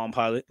little Palm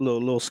Pilot,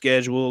 little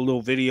schedule, a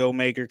little video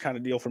maker kind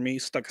of deal for me.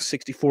 Stuck a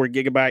 64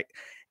 gigabyte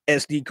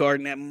SD card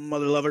in that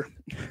mother lover.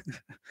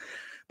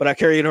 But I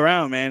carry it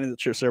around, man, and it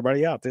trips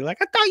everybody out. They're like,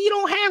 I thought you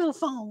don't have a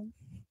phone.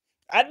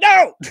 I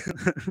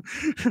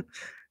don't.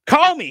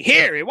 Call me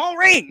here. It won't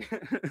ring.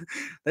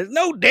 There's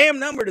no damn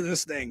number to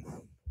this thing.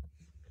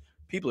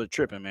 People are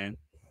tripping, man.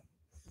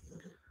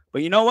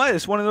 But you know what?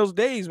 It's one of those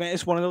days, man.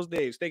 It's one of those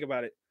days. Think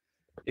about it.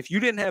 If you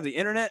didn't have the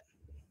internet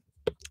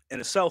and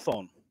a cell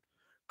phone,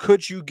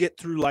 could you get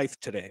through life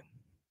today?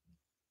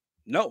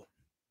 No.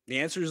 The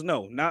answer is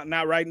no.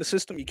 Not right in the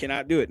system. You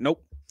cannot do it.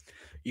 Nope.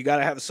 You got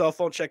to have a cell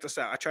phone. Check this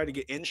out. I tried to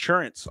get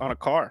insurance on a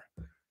car.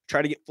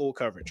 Try to get full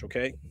coverage,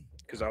 okay?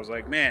 Because I was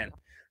like, man,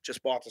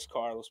 just bought this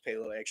car. Let's pay a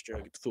little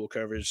extra, get the full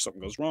coverage.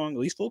 Something goes wrong, at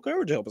least full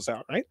coverage help us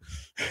out, right?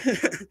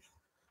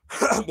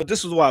 But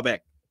this was a while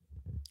back.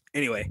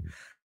 Anyway,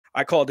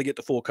 I called to get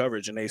the full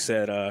coverage, and they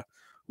said,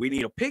 we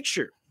need a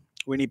picture.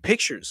 We need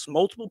pictures,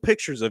 multiple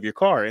pictures of your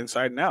car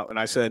inside and out. And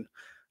I said,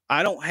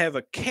 I don't have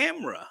a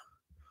camera.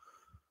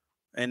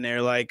 And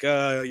they're like,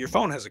 your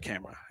phone has a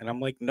camera. And I'm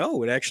like,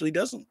 no, it actually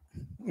doesn't.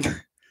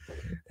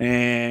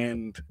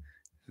 And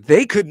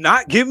they could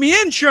not give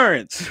me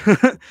insurance.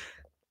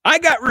 I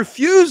got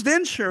refused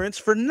insurance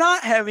for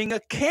not having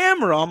a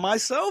camera on my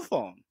cell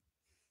phone.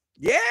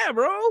 Yeah,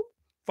 bro.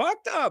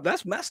 Fucked up.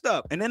 That's messed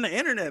up. And then the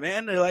internet,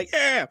 man, they're like,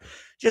 yeah,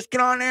 just get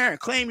on there and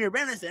claim your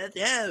benefits.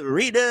 Yeah,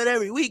 redo it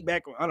every week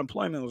back when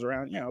unemployment was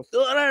around.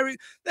 Fill it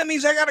that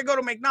means I got to go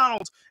to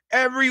McDonald's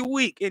every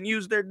week and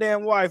use their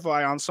damn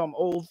Wi-Fi on some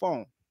old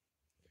phone.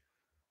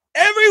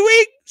 Every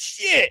week?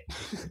 Shit.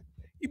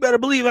 You better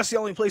believe that's the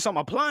only place I'm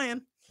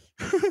applying.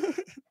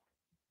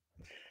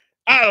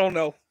 I don't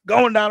know.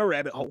 Going down a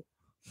rabbit hole.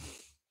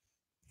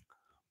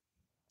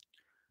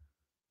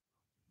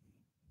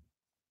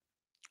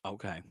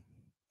 Okay.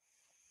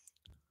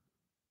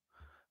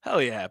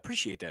 Hell yeah.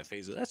 Appreciate that,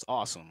 Phaser. That's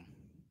awesome.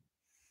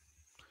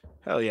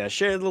 Hell yeah.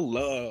 Share the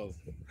love.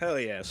 Hell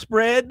yeah.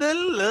 Spread the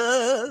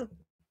love.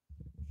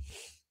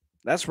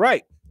 That's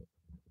right.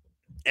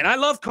 And I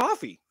love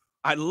coffee.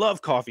 I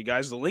love coffee,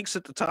 guys. The link's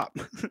at the top.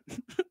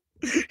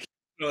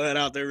 Throw that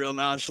out there real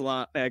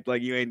nonchalant. Act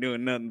like you ain't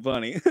doing nothing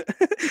funny.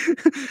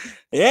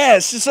 Yeah,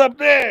 it's just up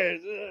there.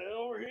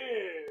 Over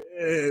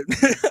here.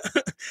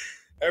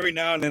 Every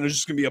now and then there's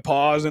just going to be a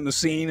pause in the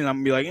scene, and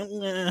I'm going to be like,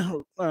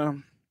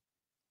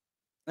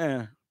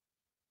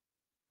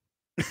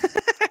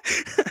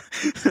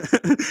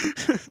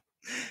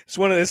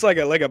 It's like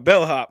a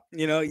bellhop,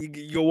 you know.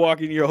 You go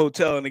walk into your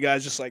hotel and the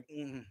guy's just like,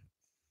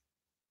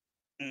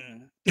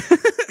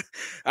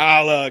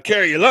 I'll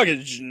carry your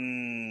luggage.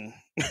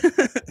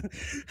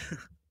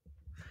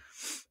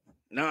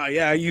 No,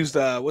 yeah, I used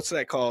what's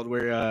that called?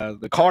 Where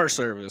the car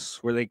service,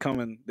 where they come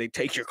and they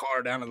take your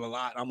car down to the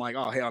lot. I'm like,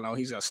 oh hell no,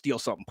 he's gonna steal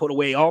something. Put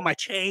away all my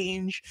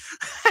change.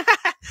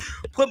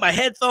 Put my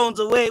headphones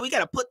away. We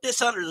gotta put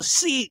this under the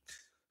seat.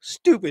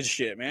 Stupid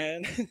shit,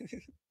 man.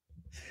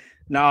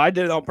 No, I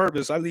did it on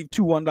purpose. I leave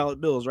 2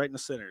 $1 bills right in the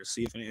center to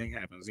see if anything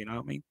happens. You know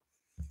what I mean?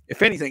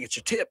 If anything, it's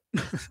your tip.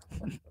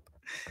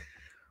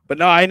 But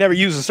no, I never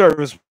used the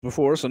service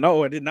before, so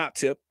no, I did not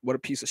tip. What a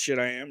piece of shit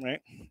I am,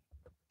 right?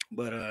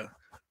 But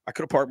I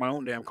could have parked my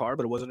own damn car,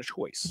 but it wasn't a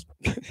choice.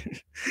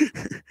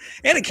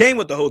 And it came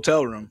with the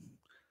hotel room.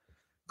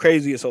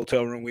 Craziest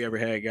hotel room we ever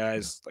had,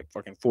 guys. Like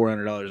fucking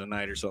 $400 a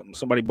night or something.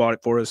 Somebody bought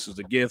it for us as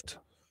a gift,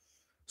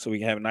 so we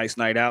can have a nice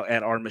night out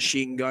at our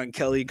Machine Gun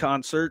Kelly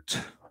concert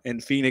in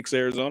Phoenix,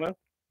 Arizona.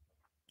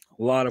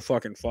 A lot of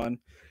fucking fun.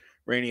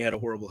 Rainey had a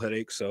horrible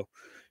headache, so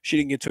she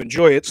didn't get to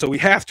enjoy it. So we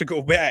have to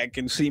go back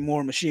and see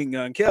more Machine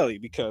Gun Kelly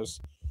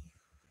because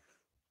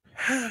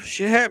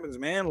shit happens,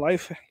 man.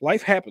 Life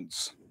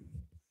happens.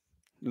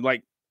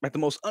 Like at the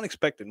most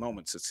unexpected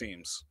moments, it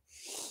seems.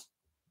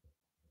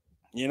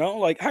 You know,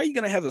 like how are you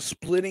gonna have a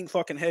splitting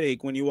fucking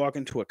headache when you walk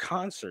into a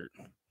concert?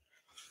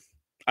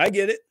 I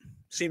get it.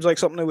 Seems like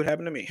something that would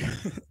happen to me.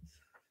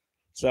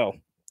 So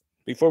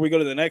before we go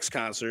to the next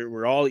concert,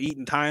 we're all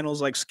eating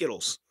Tynals like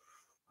Skittles.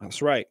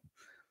 That's right.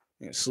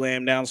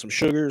 Slam down some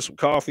sugar, some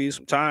coffee,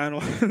 some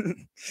Tylenol.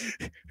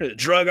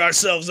 Drug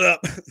ourselves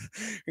up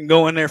and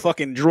go in there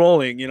fucking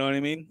drooling. You know what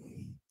I mean?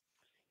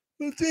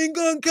 Machine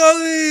Gun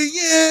Kelly,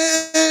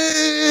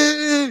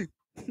 yeah!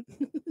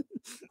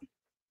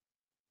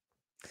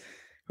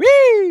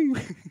 Woo!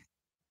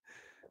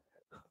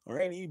 All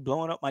right, you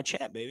blowing up my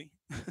chat, baby.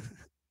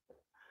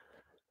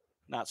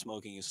 Not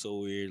smoking is so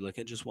weird. Like,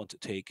 I just want to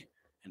take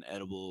an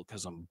edible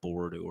because I'm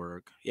bored at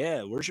work.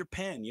 Yeah, where's your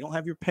pen? You don't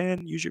have your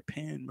pen? Use your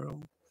pen,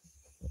 bro.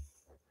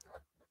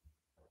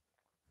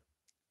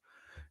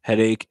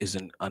 Headache is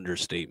an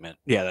understatement.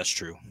 Yeah, that's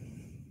true.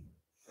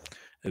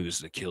 It was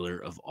the killer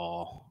of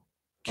all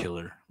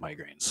killer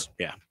migraines.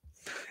 Yeah,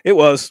 it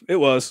was. It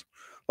was.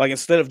 Like,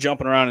 instead of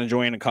jumping around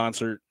enjoying a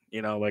concert,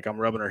 you know, like I'm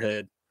rubbing her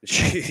head.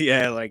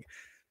 Yeah, like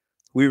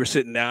we were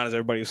sitting down as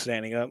everybody was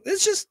standing up.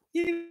 It's just,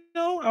 you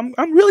know,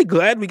 I'm really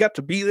glad we got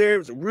to be there. It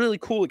was a really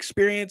cool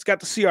experience. Got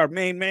to see our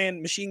main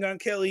man, Machine Gun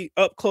Kelly,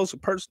 up close in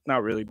person.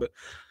 Not really, but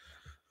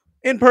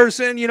in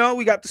person, you know,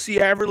 we got to see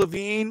Avril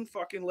Lavigne,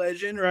 fucking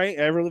legend, right?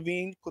 Avril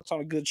Lavigne puts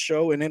on a good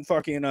show, and then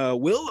fucking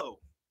Willow,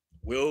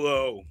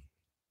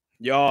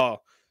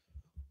 y'all.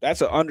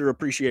 That's an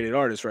underappreciated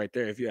artist right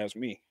there, if you ask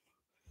me.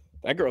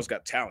 That girl's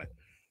got talent.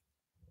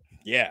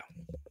 Yeah.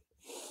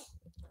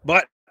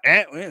 But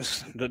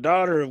it's the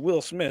daughter of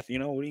Will Smith. You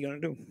know, what are you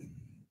going to do?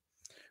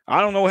 I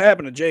don't know what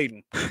happened to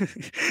Jaden.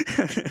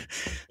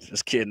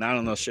 Just kidding. I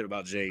don't know shit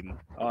about Jaden.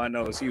 All I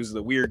know is he was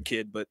the weird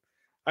kid, but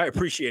I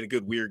appreciate a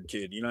good weird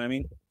kid. You know what I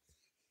mean?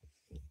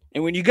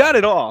 And when you got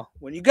it all,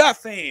 when you got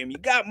fame, you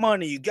got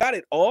money, you got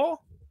it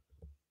all,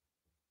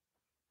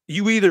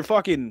 you either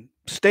fucking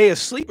stay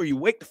asleep or you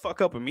wake the fuck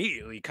up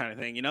immediately, kind of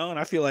thing, you know? And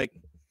I feel like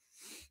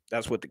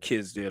that's what the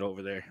kids did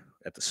over there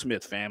at the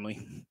Smith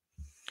family.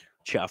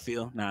 Y'all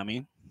feel? Know what I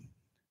mean?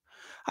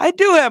 I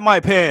do have my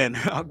pen.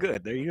 Oh,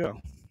 good. There you go.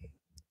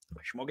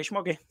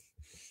 Smoky.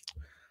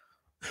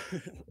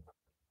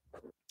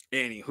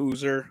 Any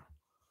hooser.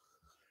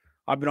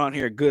 I've been on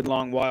here a good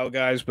long while,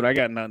 guys, but I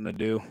got nothing to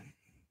do.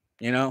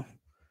 You know?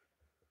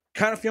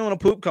 Kind of feeling a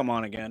poop come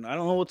on again. I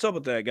don't know what's up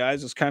with that,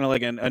 guys. It's kind of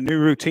like a new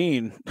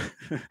routine.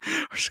 We're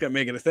just going to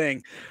make it a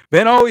thing.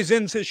 Ben always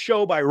ends his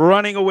show by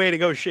running away to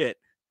go shit.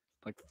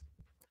 Like,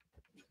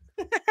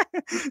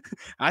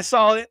 I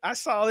saw it.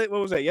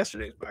 What was that,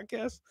 yesterday's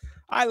podcast?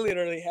 I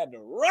literally had to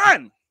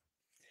run.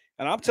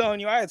 And I'm telling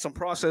you, I had some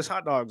processed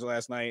hot dogs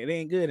last night. It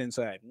ain't good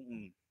inside.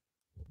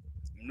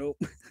 Nope.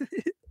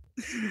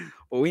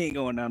 Well, we ain't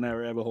going down that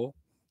rabbit hole.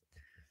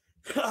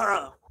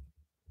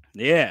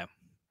 Yeah.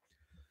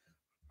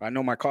 I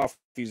know my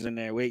coffee's in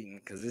there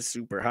waiting because it's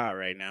super hot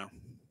right now.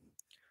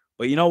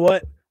 But you know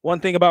what?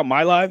 One thing about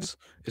my lives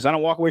is I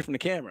don't walk away from the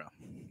camera.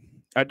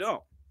 I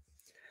don't.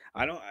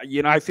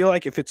 You know, I feel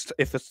like if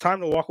it's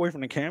time to walk away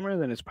from the camera,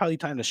 then it's probably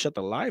time to shut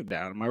the live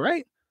down. Am I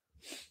right?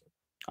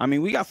 I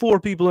mean, we got 4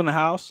 people in the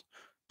house.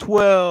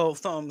 12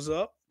 thumbs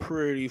up.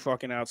 Pretty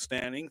fucking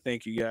outstanding.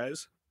 Thank you,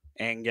 guys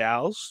and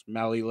gals.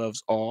 Mally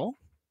loves all.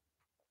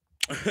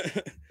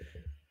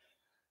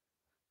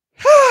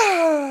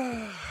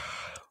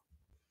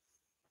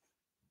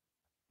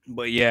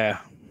 But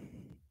yeah,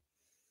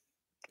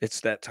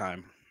 it's that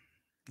time.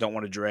 Don't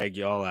want to drag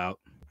y'all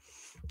out.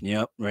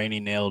 Yep, Rainey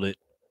nailed it.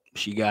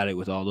 She got it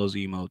with all those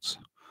emotes.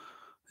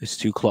 It's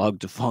too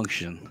clogged to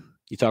function.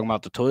 You talking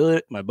about the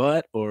toilet, my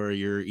butt, or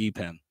your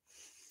e-pen?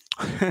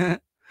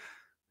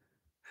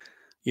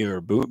 You're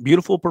a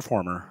beautiful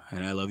performer,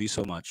 and I love you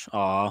so much.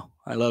 Aw,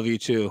 I love you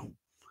too.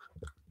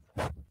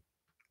 That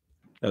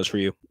was for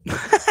you.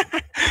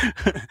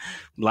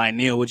 Blind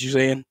Neil, what you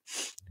saying?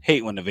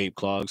 Hate when the vape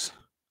clogs.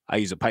 I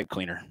use a pipe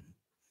cleaner.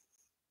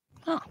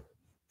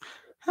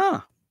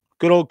 Huh.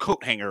 Good old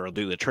coat hanger will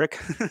do the trick.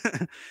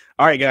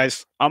 All right,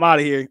 guys, I'm out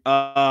of here.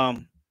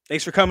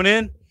 Thanks for coming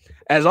in.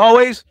 As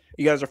always,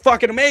 you guys are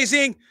fucking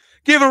amazing.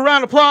 Give a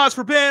round of applause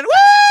for Ben.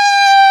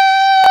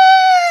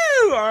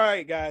 Woo! All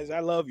right, guys, I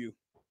love you.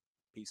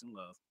 Peace and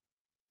love.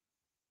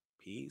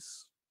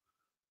 Peace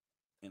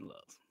and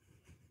love.